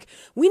I mean? Like,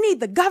 we need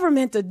the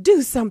government to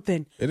do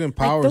something. It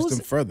empowers them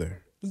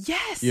further.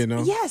 Yes.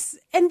 Yes.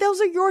 And those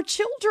are your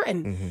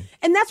children.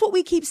 And that's what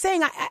we keep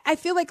saying. I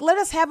feel like, let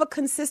us have a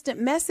consistent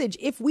message.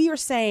 If we are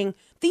saying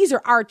these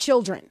are our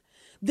children,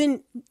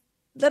 then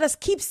let us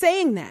keep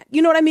saying that.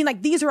 You know what I mean?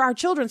 Like, these are our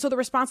children. So the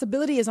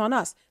responsibility is on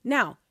us.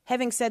 Now,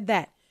 having said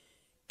that,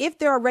 if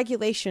there are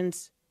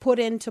regulations put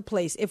into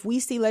place, if we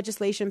see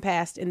legislation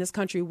passed in this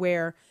country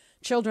where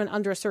children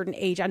under a certain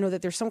age, I know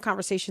that there's some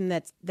conversation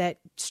that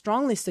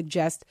strongly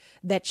suggests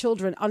that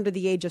children under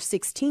the age of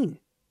 16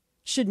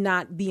 should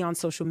not be on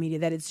social media,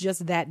 that it's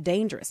just that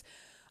dangerous.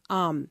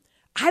 I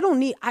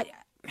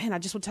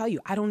just will tell you,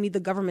 I don't need the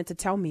government to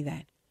tell me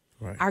that.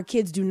 Right. Our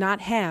kids do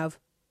not have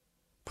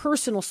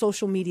personal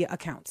social media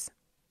accounts.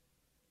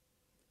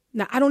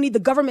 Now, I don't need the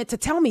government to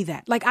tell me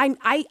that. Like,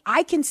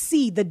 I can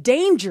see the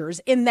dangers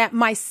in that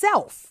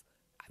myself.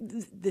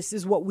 This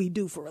is what we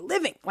do for a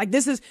living. Like,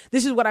 this is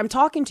what I'm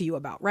talking to you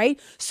about, right?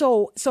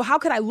 So how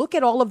could I look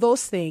at all of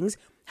those things?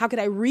 How could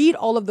I read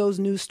all of those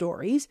news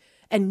stories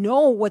and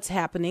know what's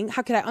happening?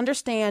 How could I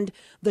understand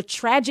the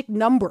tragic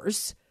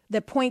numbers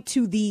that point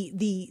to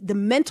the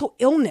mental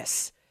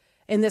illness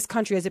in this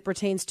country as it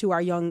pertains to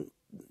our young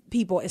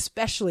people,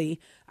 especially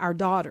our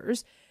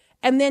daughters?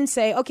 And then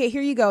say, okay,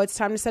 here you go. It's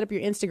time to set up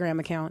your Instagram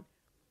account.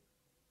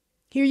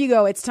 Here you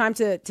go. It's time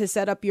to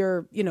set up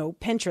your,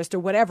 Pinterest or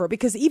whatever.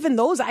 Because even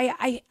those,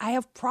 I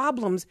have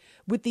problems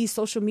with these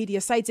social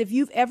media sites. If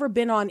you've ever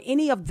been on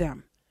any of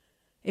them,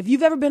 and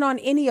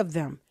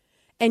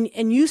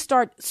you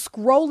start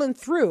scrolling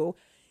through,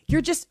 you're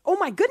just, oh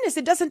my goodness,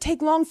 it doesn't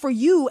take long for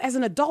you as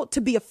an adult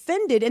to be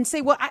offended and say,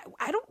 well,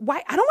 I don't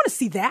want to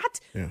see that.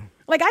 Yeah.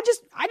 Like, I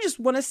just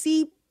want to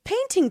see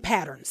painting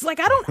patterns. Like,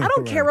 I don't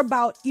right. care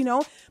about,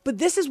 but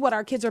this is what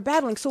our kids are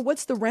battling. So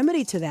what's the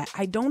remedy to that?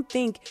 I don't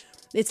think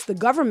it's the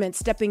government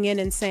stepping in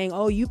and saying,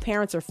 oh, you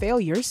parents are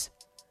failures.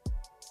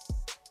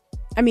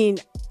 I mean,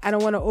 I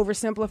don't want to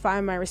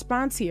oversimplify my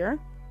response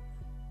here,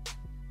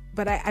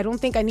 but I don't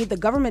think I need the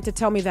government to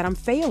tell me that I'm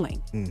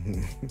failing.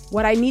 Mm-hmm.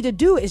 What I need to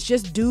do is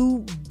just do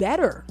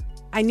better.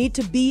 I need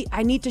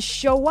to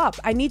show up.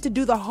 I need to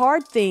do the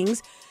hard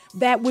things.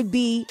 That would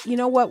be, you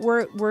know what,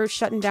 we're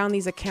shutting down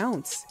these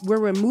accounts. We're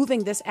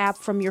removing this app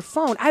from your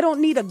phone. I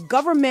don't need a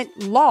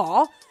government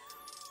law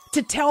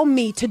to tell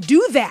me to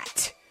do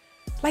that.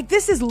 Like,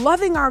 this is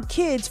loving our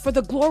kids for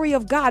the glory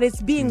of God.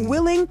 It's being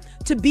willing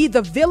to be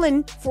the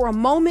villain for a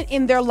moment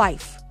in their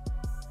life.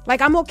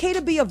 Like, I'm okay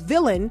to be a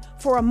villain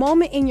for a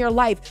moment in your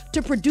life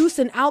to produce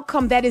an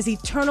outcome that is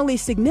eternally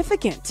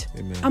significant.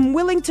 Amen. I'm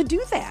willing to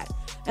do that.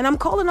 And I'm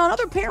calling on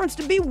other parents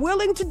to be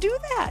willing to do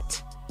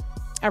that.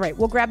 All right,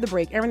 we'll grab the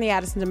break. Airing the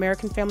Addisons,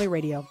 American Family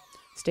Radio.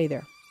 Stay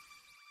there.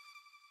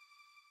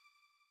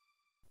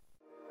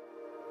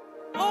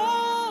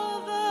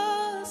 All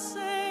the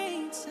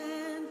saints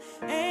and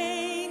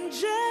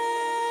angels,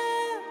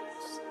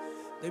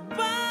 they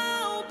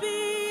bow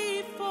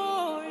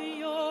before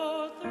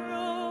your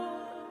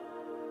throne.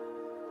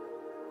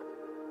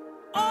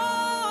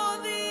 All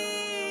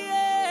the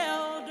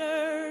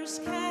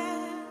elders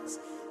cast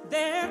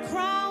their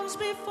crowns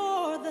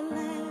before the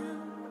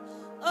Lamb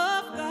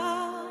of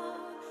God.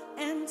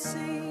 And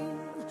sing,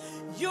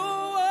 you're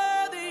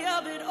worthy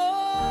of it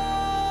all.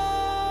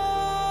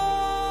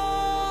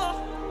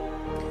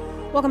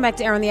 Welcome back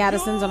to Airing the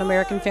Addisons on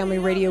American Family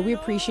Radio. We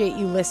appreciate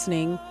you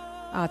listening.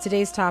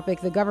 Today's topic,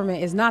 the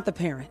government is not the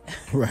parent.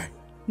 Right.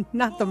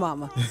 Not the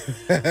mama.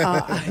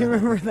 I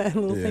remember that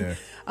little thing.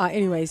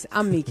 Anyways,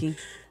 I'm Miki.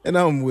 And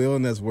I'm Will,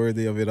 and that's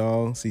worthy of it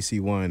all,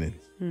 CC1.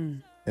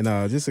 And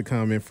just a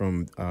comment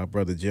from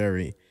Brother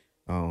Jerry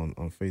on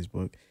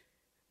Facebook.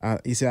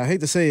 He said, I hate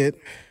to say it,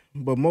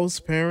 but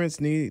most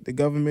parents need the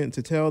government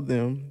to tell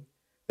them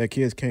that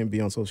kids can't be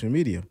on social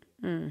media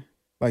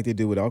like they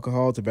do with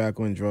alcohol,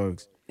 tobacco, and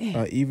drugs.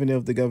 Even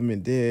if the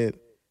government did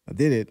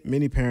it,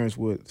 many parents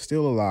would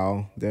still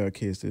allow their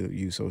kids to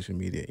use social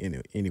media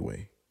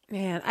anyway.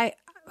 Man,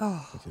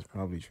 which is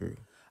probably true.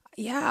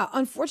 Yeah,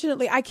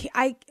 unfortunately, I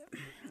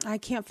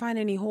can't find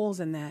any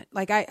holes in that.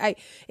 Like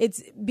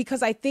it's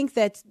because I think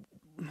that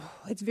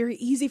it's very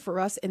easy for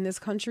us in this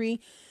country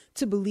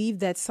to believe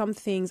that some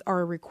things are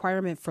a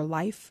requirement for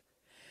life.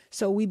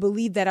 So we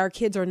believe that our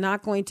kids are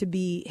not going to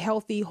be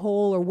healthy,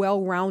 whole, or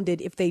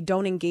well-rounded if they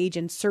don't engage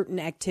in certain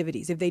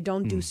activities, if they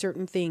don't do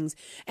certain things.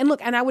 And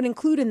look, and I would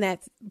include in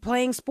that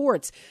playing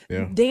sports,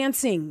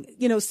 dancing,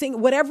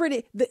 sing, whatever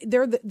it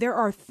is. There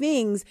are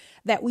things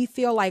that we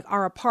feel like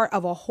are a part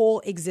of a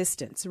whole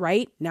existence,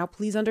 right? Now,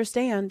 please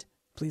understand,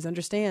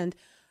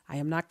 I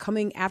am not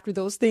coming after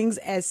those things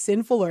as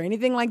sinful or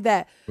anything like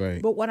that.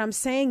 Right. But what I'm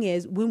saying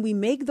is when we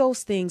make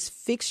those things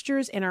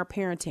fixtures in our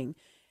parenting,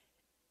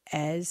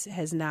 as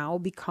has now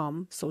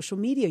become social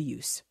media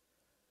use,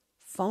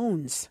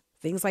 phones,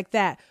 things like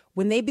that,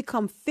 when they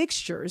become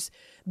fixtures,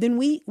 then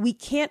we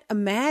can't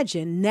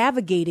imagine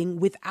navigating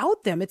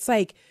without them. It's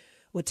like,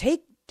 well,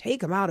 take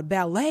them out of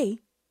ballet.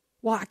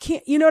 Well, I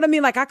can't, you know what I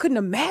mean? Like, I couldn't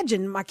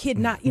imagine my kid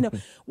not,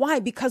 why?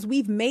 Because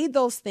we've made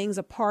those things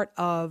a part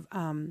of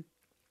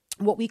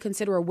what we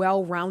consider a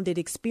well-rounded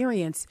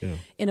experience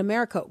in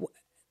America.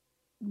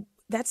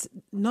 That's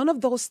none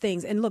of those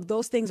things. And look,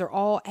 those things are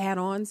all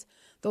add-ons.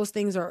 Those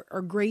things are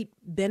great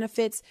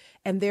benefits,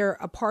 and they're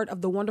a part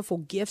of the wonderful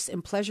gifts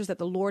and pleasures that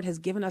the Lord has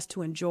given us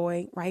to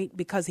enjoy, right?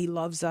 Because he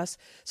loves us.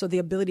 So the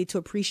ability to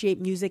appreciate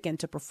music and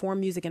to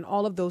perform music and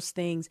all of those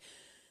things,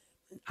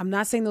 I'm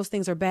not saying those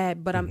things are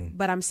bad, but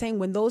I'm saying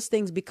when those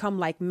things become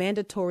like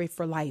mandatory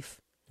for life,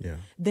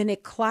 then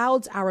it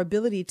clouds our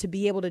ability to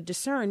be able to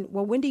discern,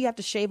 well, when do you have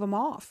to shave them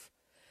off?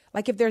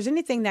 Like if there's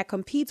anything that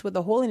competes with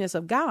the holiness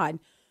of God,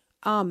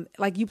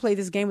 like you play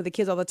this game with the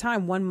kids all the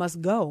time, one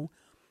must go.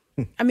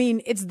 I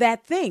mean, it's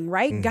that thing,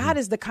 right? Mm-hmm. God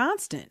is the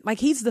constant, like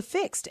he's the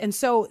fixed. And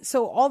so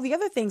all the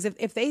other things,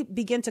 if they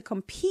begin to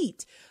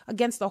compete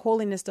against the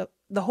holiness of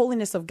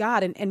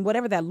God and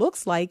whatever that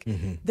looks like,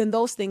 then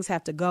those things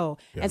have to go.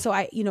 Yeah. And so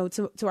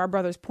to our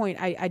brother's point,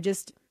 I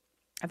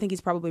think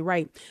he's probably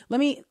right. Let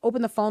me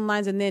open the phone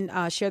lines and then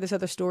share this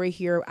other story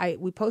here.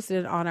 We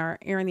posted it on our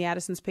Airing the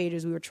Addisons page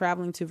as we were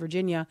traveling to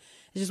Virginia.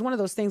 It's just one of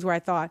those things where I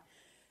thought,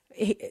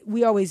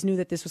 we always knew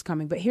that this was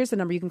coming, but here's the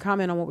number. You can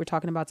comment on what we're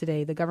talking about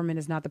today. The government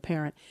is not the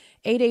parent.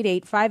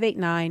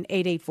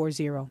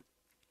 888-589-8840.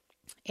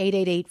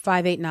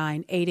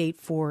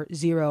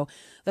 888-589-8840.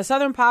 The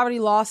Southern Poverty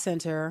Law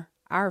Center,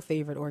 our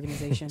favorite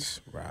organization,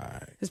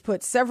 right, has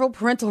put several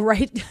parental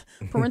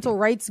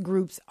rights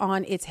groups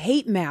on its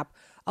hate map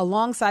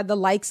alongside the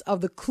likes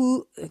of the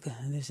Ku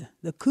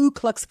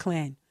Klux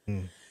Klan.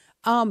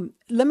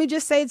 Let me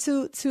just say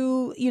to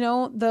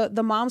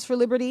the Moms for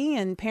Liberty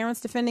and Parents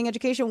Defending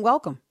Education,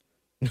 welcome.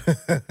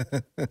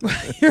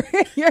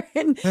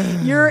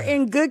 you're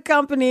in good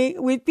company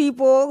with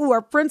people who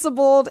are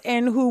principled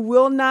and who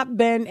will not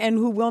bend and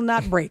who will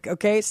not break.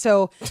 Okay,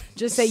 so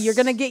just say you're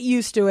gonna get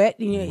used to it.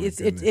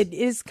 It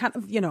is kind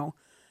of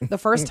the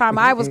first time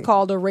I was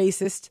called a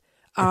racist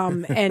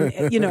and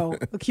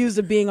accused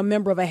of being a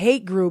member of a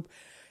hate group.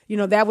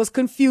 That was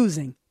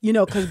confusing,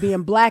 because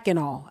being black and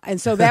all.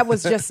 And so that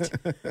was just,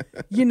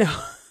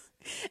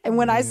 and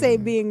when I say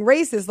being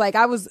racist, like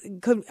I was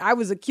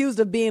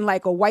accused of being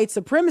like a white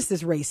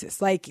supremacist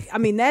racist. Like, I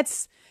mean,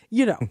 that's,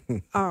 you got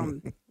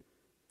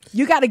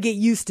to get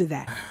used to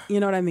that. You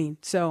know what I mean?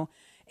 So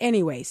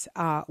anyways,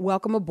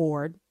 welcome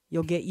aboard.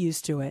 You'll get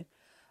used to it.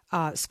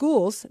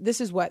 Schools, this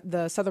is what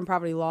the Southern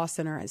Poverty Law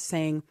Center is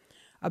saying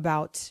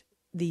about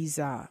these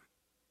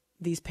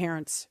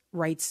parents'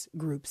 rights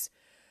groups.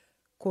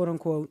 Quote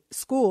unquote,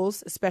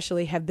 schools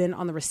especially have been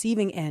on the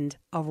receiving end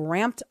of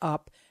ramped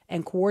up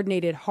and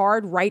coordinated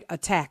hard right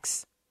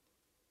attacks,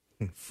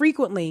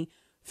 frequently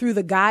through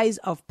the guise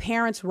of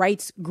parents'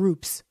 rights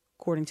groups,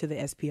 according to the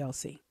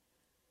SPLC.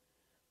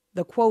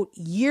 The quote,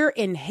 Year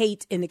in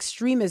Hate and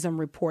Extremism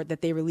report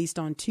that they released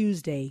on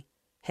Tuesday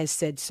has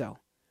said so.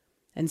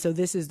 And so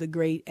this is the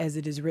great, as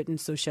it is written,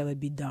 so shall it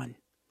be done.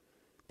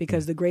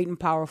 Because the great and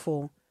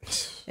powerful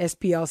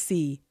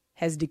SPLC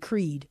has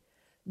decreed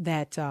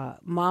that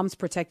moms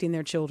protecting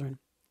their children,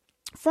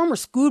 former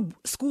school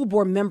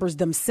board members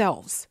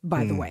themselves,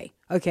 by the way,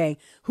 okay,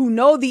 who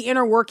know the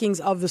inner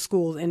workings of the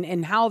schools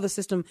and how the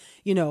system,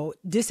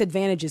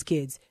 disadvantages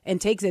kids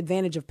and takes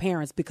advantage of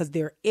parents because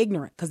they're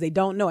ignorant, because they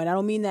don't know. And I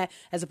don't mean that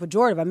as a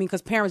pejorative. I mean,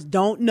 because parents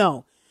don't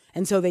know.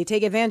 And so they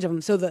take advantage of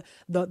them. So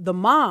the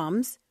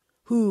moms,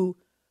 who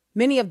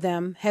many of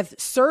them have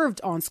served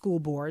on school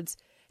boards,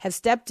 have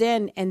stepped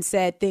in and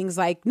said things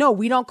like, no,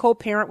 we don't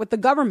co-parent with the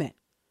government.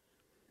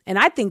 And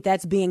I think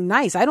that's being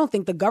nice. I don't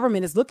think the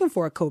government is looking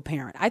for a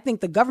co-parent. I think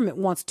the government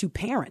wants to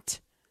parent.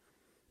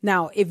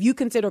 Now, if you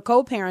consider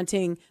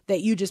co-parenting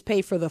that you just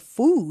pay for the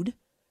food,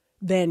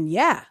 then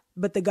yeah.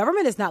 But the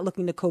government is not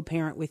looking to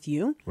co-parent with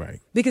you. Right.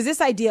 Because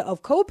this idea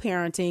of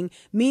co-parenting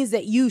means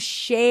that you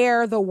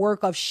share the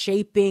work of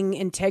shaping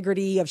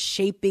integrity, of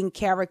shaping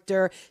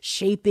character,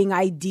 shaping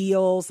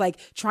ideals, like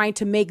trying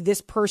to make this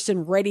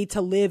person ready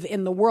to live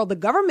in the world. The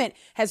government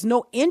has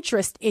no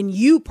interest in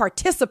you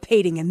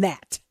participating in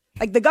that.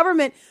 Like the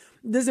government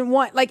doesn't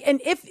want, like, and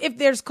if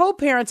there's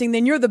co-parenting,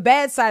 then you're the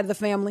bad side of the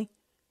family.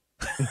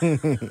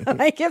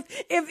 Like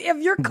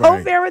if you're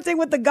co-parenting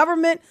with the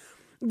government,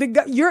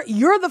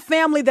 you're the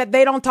family that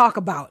they don't talk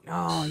about.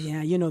 Oh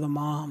yeah, the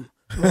mom.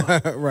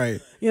 Right.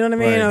 You know what I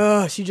mean?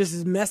 Right. Oh, she just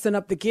is messing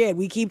up the kid.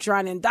 We keep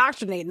trying to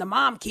indoctrinate and the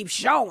mom keeps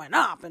showing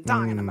up and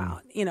talking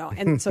about,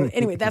 and so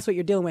anyway, that's what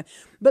you're dealing with.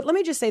 But let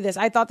me just say this.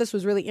 I thought this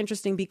was really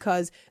interesting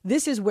because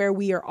this is where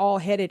we are all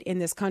headed in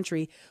this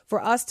country,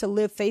 for us to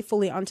live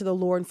faithfully unto the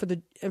Lord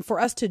and for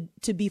us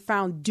to be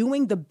found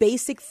doing the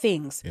basic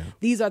things. Yeah.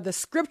 These are the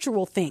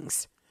scriptural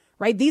things.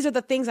 Right? These are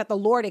the things that the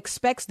Lord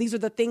expects. These are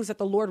the things that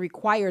the Lord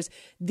requires.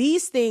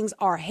 These things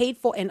are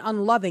hateful and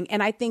unloving.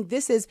 And I think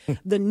this is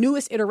the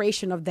newest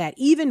iteration of that.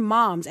 Even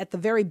moms at the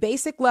very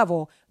basic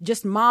level,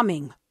 just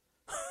momming.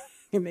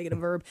 You make it a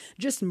verb.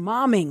 Just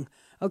momming.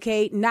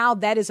 Okay. Now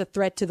that is a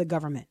threat to the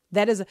government.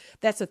 That's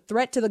a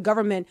threat to the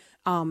government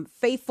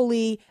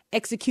faithfully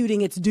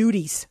executing its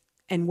duties.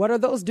 And what are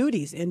those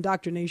duties?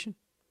 Indoctrination.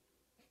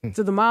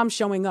 So the mom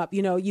showing up,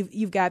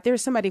 you've got,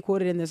 there's somebody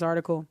quoted in this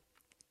article.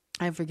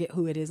 I forget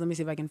who it is. Let me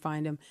see if I can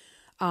find him.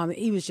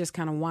 He was just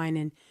kind of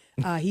whining.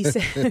 He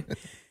said,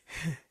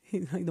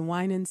 like the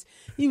whinings,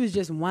 he was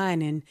just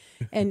whining.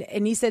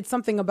 And he said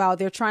something about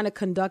they're trying to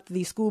conduct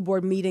these school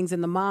board meetings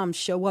and the moms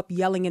show up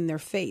yelling in their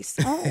face.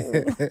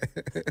 Oh,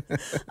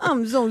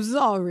 I'm so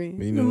sorry.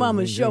 The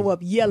mamas show up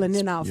yelling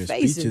in our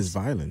faces. Speech is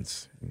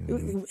violence.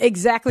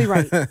 Exactly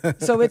right.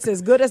 So it's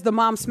as good as the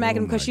mom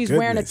smacking because she's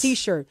wearing a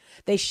T-shirt.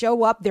 They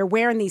show up, they're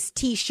wearing these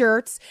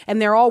T-shirts,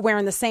 and they're all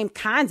wearing the same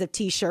kinds of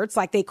T-shirts,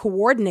 like they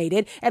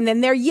coordinated, and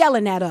then they're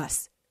yelling at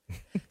us.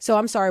 So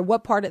I'm sorry,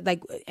 what part of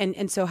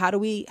and so how do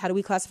we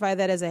classify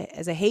that as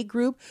a hate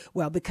group?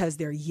 Well, because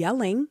they're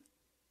yelling.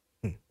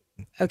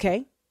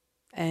 Okay.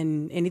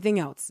 And anything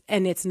else.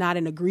 And it's not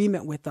in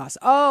agreement with us.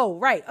 Oh,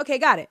 right. Okay,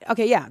 got it.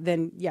 Okay, yeah.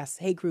 Then yes,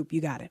 hate group,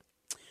 you got it.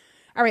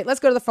 All right, let's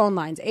go to the phone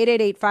lines.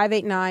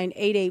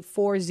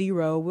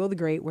 888-589-8840. Will the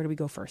Great, where do we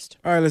go first?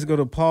 All right, let's go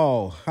to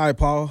Paul. Hi,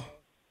 Paul.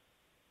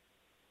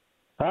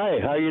 Hi,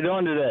 how you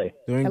doing today?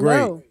 Doing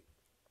Hello. great.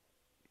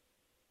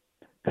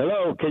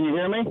 Hello, can you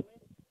hear me?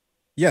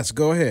 Yes,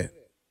 go ahead.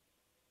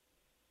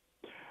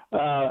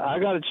 I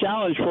got a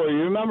challenge for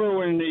you. Remember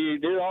when you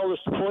did all the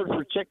support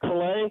for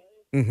Chick-fil-A?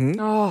 Mm-hmm.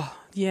 Oh,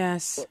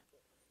 yes.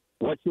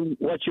 What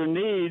you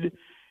need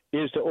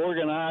is to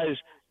organize,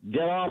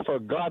 get off a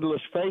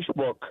godless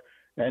Facebook,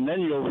 and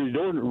then you'll be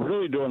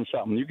really doing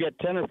something. You get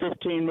 10 or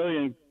 15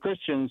 million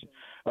Christians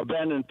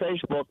abandon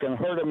Facebook and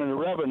hurt them in the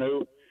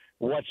revenue.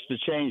 Watch the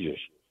changes.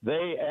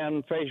 They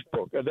and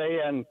Facebook, they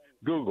and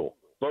Google,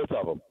 both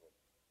of them.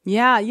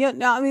 Yeah.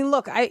 No, I mean,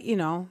 look,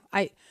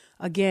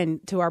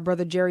 again, to our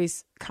brother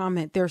Jerry's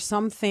comment, there are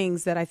some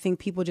things that I think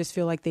people just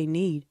feel like they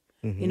need.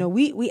 Mm-hmm. You know,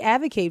 we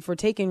advocate for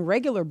taking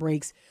regular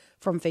breaks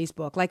from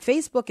Facebook. Like,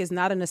 Facebook is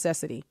not a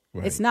necessity.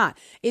 Right. It's not.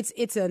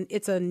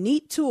 It's a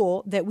neat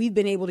tool that we've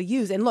been able to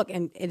use. And look,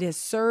 and it has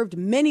served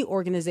many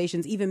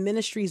organizations, even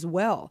ministries,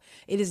 well.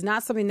 It is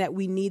not something that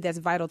we need that's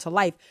vital to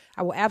life.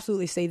 I will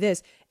absolutely say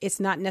this. It's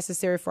not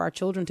necessary for our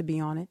children to be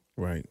on it.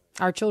 Right.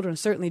 Our children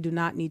certainly do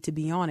not need to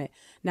be on it.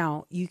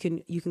 Now, you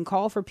can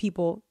call for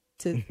people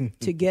to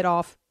get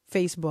off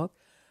Facebook.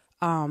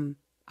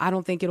 I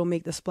don't think it'll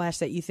make the splash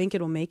that you think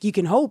it'll make. You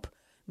can hope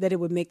that it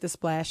would make the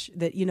splash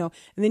that, and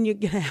then you're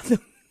going to have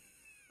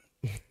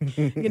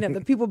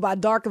the people by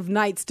dark of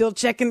night still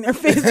checking their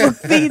Facebook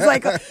feeds,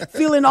 like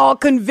feeling all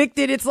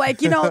convicted. It's like,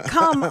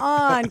 come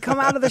on, come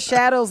out of the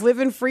shadows, live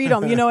in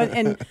freedom,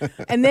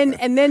 and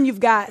then you've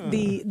got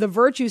the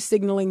virtue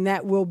signaling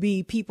that will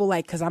be people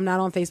like, cause I'm not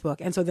on Facebook.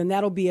 And so then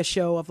that'll be a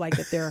show of like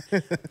that they're,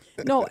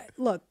 no,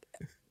 look,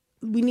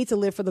 we need to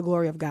live for the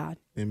glory of God.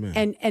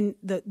 Amen. And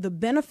the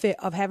benefit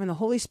of having the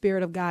Holy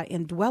Spirit of God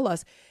indwell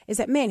us is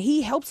that, man,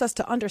 he helps us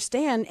to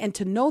understand and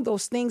to know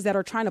those things that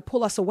are trying to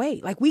pull us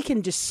away. Like, we can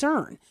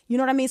discern, you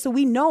know what I mean? So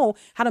we know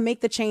how to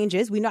make the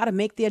changes. We know how to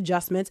make the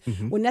adjustments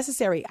when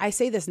necessary. I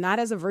say this not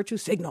as a virtue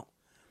signal,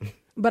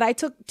 but I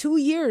took 2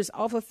 years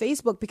off of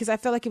Facebook because I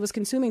felt like it was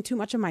consuming too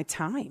much of my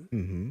time.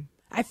 Mm-hmm.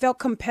 I felt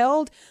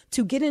compelled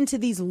to get into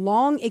these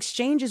long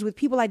exchanges with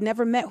people I'd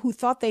never met who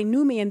thought they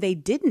knew me and they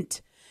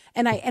didn't.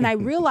 And I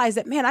realized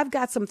that, man, I've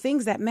got some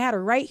things that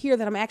matter right here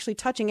that I'm actually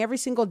touching every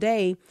single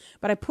day.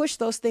 But I push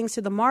those things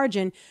to the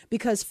margin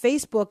because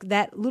Facebook,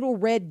 that little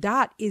red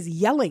dot, is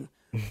yelling.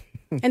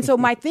 And so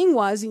my thing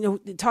was,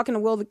 talking to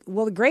Will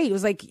the Great, it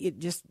was like,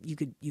 you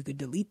could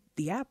delete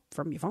the app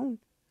from your phone.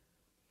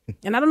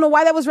 And I don't know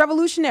why that was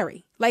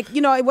revolutionary. Like,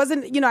 it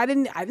wasn't, I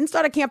didn't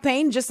start a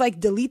campaign just like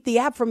delete the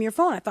app from your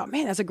phone. I thought,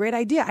 man, that's a great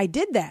idea. I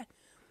did that.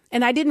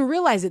 And I didn't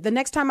realize it. The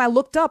next time I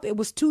looked up, it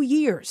was 2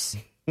 years.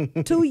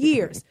 2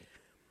 years.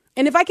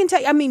 And if I can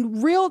tell you,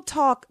 real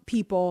talk,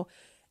 people,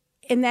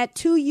 in that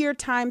 2-year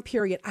time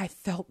period, I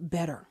felt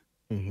better.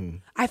 Mm-hmm.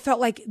 I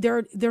felt like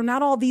there are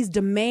not all these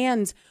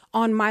demands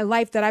on my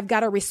life that I've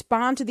got to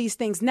respond to these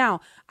things. Now,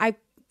 I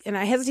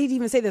hesitate to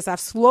even say this, I've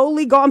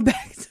slowly gone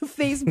back to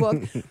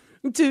Facebook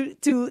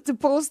to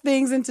post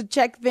things and to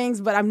check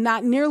things, but I'm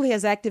not nearly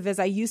as active as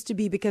I used to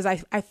be because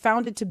I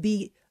found it to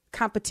be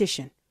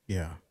competition.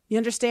 Yeah. You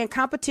understand?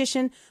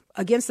 Competition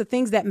against the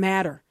things that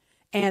matter.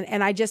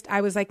 And I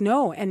was like,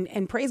 no,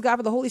 and praise God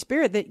for the Holy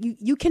Spirit that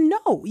you can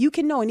know,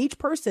 and each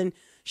person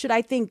should,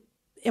 I think,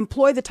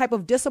 employ the type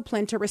of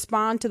discipline to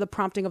respond to the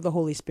prompting of the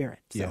Holy Spirit.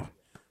 So, yeah.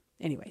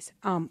 Anyways,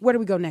 where do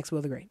we go next,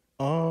 Will the Great?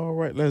 All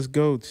right, let's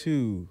go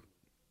to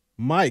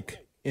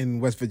Mike in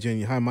West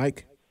Virginia. Hi,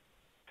 Mike.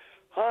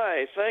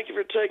 Hi, thank you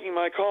for taking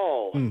my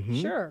call. Mm-hmm.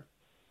 Sure.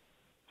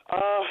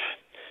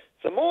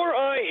 The more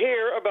I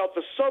hear about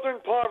the Southern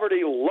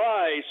Poverty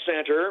Lie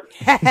Center,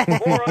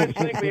 the more I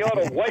think we ought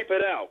to wipe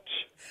it out.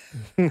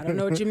 I don't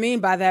know what you mean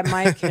by that,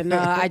 Mike, and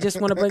I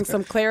just want to bring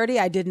some clarity.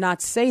 I did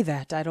not say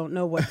that. I don't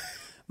know what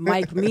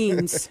Mike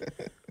means.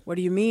 What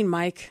do you mean,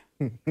 Mike?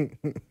 That's we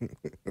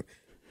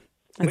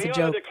a joke.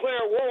 Ought to declare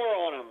war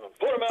on them and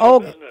put them out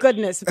of business.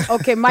 Goodness.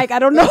 Okay, Mike, I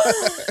don't know.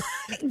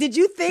 Did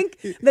you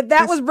think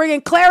that was bringing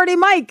clarity,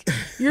 Mike?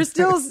 You're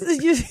still...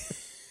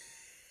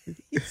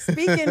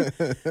 speaking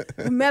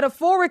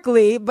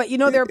metaphorically, but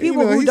there are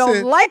people who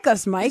don't like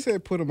us, Mike. He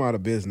said put them out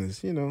of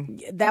business,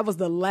 That was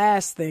the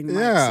last thing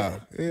Mike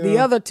said. The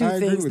other two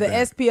things, the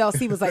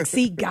SPLC was like,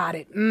 see, got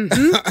it.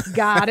 Mm-hmm,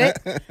 got it.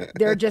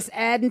 They're just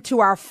adding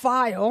to our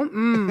file.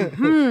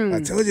 Mm-hmm.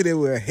 I told you they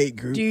were a hate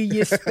group. Do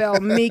you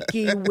spell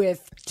Mickey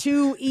with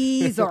 2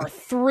 E's or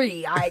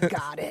 3? I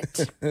got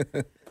it.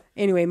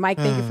 Anyway, Mike,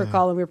 thank you for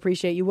calling. We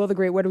appreciate you. Will the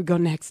Great, where do we go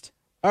next?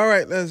 All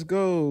right, let's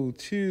go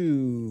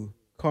to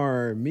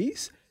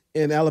Carmise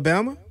in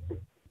Alabama.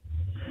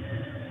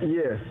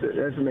 Yes,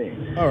 that's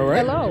me. All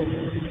right. Hello.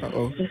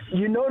 Uh-oh.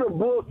 You know the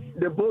book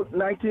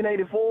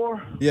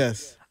 1984?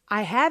 Yes.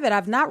 I have it.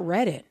 I've not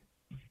read it.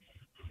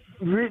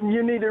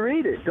 You need to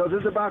read it because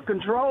it's about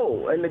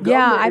control, and the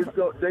Yeah,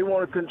 government they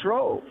want to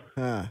control.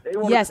 They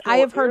want Yes, to I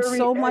have heard every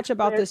so much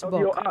about this aspect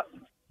of book.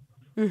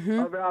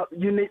 About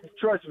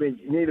trust me,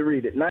 you need to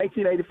read it.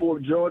 1984,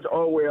 George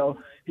Orwell.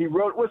 He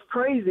wrote. What's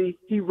crazy?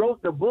 He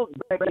wrote the book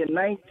back in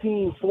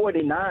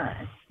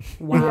 1949.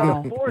 Wow. He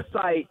had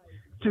foresight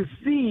to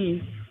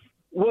see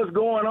what's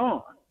going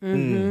on.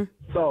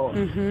 So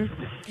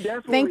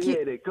that's where we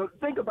headed. 'Cause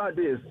think about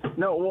this.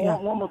 No,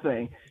 one more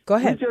thing. Go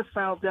ahead. We just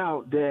found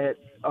out that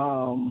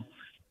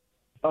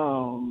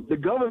the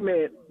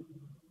government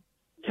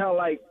kind of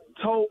like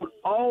told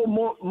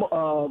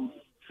all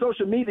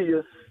social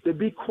media to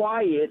be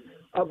quiet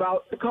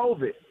about the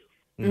COVID.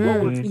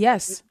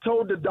 Yes.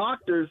 Told the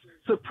doctors,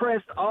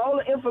 suppressed all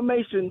the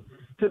information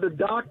to the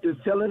doctors,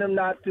 telling them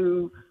not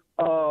to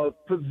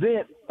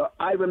present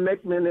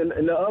ivermectin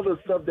and the other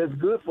stuff that's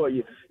good for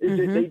you. It's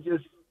that they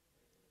just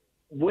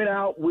went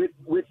out with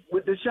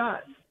the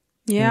shots.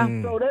 Yeah.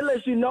 So that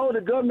lets you know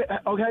the government.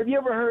 Okay, have you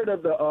ever heard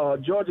of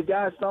the Georgia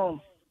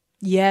Guidestones?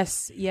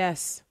 Yes.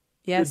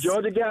 The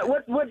Georgia Guide.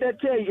 What that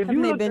tell you? If Haven't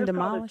you they look been at the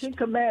demolished? 10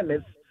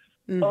 Commandments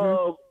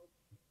of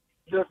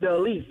the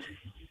elite,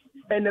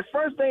 and the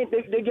first thing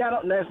they got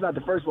up, that's not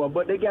the first one,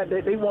 but they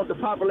want the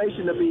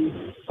population to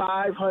be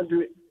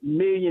 500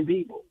 million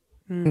people.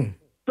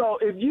 So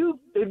if you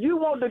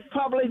want the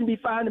population to be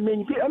 500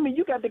 million people, I mean,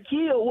 you got to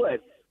kill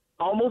what?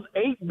 Almost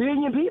 8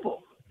 billion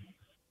people.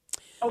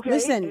 Okay,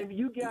 listen. And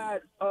you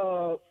got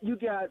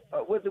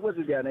what's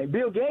his guy name?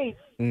 Bill Gates.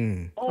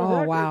 On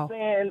record wow.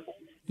 saying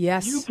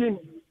Yes. you can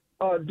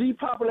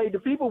depopulate the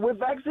people with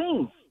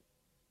vaccines.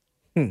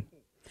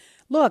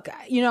 Look,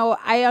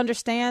 I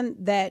understand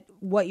that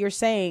what you're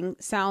saying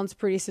sounds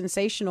pretty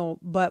sensational,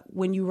 but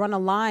when you run a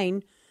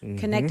line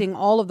connecting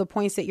all of the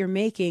points that you're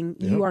making,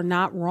 you are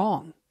not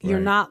wrong. You're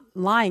not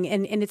lying.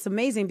 And it's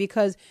amazing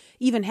because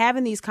even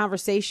having these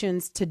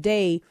conversations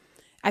today,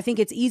 I think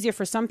it's easier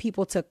for some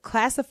people to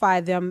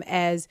classify them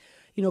as,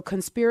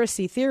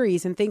 conspiracy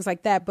theories and things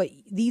like that. But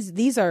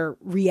these are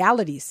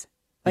realities.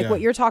 Like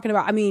what you're talking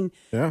about. I mean,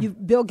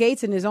 Bill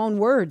Gates in his own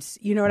words,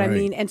 you know what I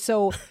mean? And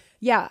so,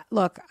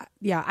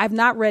 I've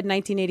not read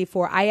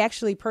 1984. I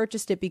actually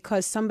purchased it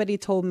because somebody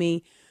told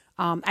me,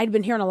 I'd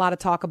been hearing a lot of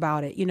talk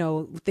about it.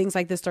 Things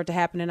like this start to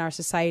happen in our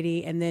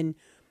society. And then,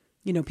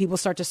 people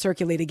start to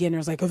circulate again.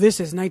 It's like, oh, this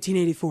is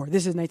 1984.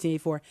 This is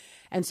 1984.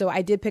 And so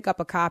I did pick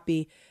up a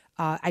copy.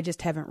 I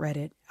just haven't read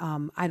it.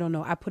 I don't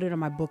know. I put it on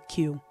my book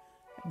queue,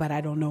 but I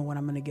don't know when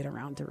I'm going to get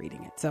around to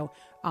reading it. So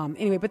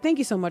anyway, but thank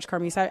you so much,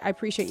 Carmise. I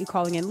appreciate you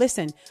calling in.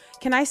 Listen,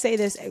 can I say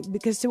this?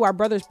 Because to our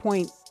brother's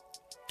point,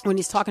 when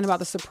he's talking about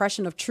the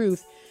suppression of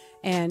truth,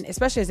 and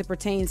especially as it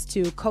pertains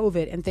to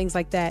COVID and things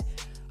like that,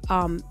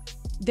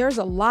 there's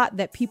a lot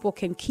that people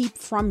can keep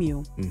from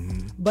you,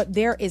 but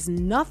there is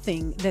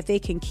nothing that they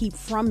can keep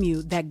from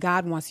you that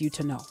God wants you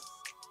to know.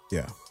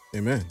 Yeah.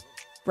 Amen.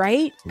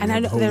 Right? We And have I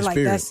know the Holy they're like,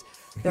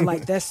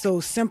 Spirit. that's so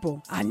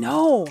simple. I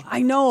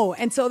know.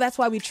 And so that's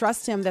why we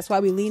trust him. That's why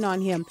we lean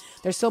on him.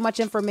 There's so much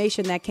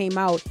information that came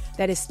out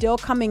that is still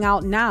coming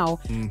out now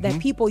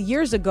that people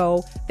years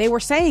ago, they were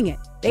saying it.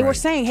 They were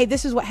saying, hey,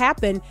 this is what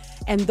happened.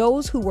 And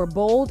those who were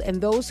bold and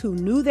those who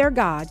knew their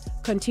God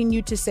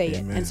continued to say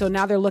it. And so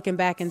now they're looking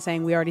back and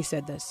saying, we already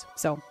said this.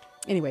 So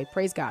anyway,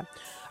 praise God.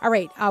 All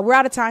right. We're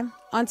out of time.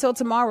 Until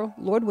tomorrow,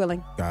 Lord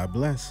willing. God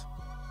bless.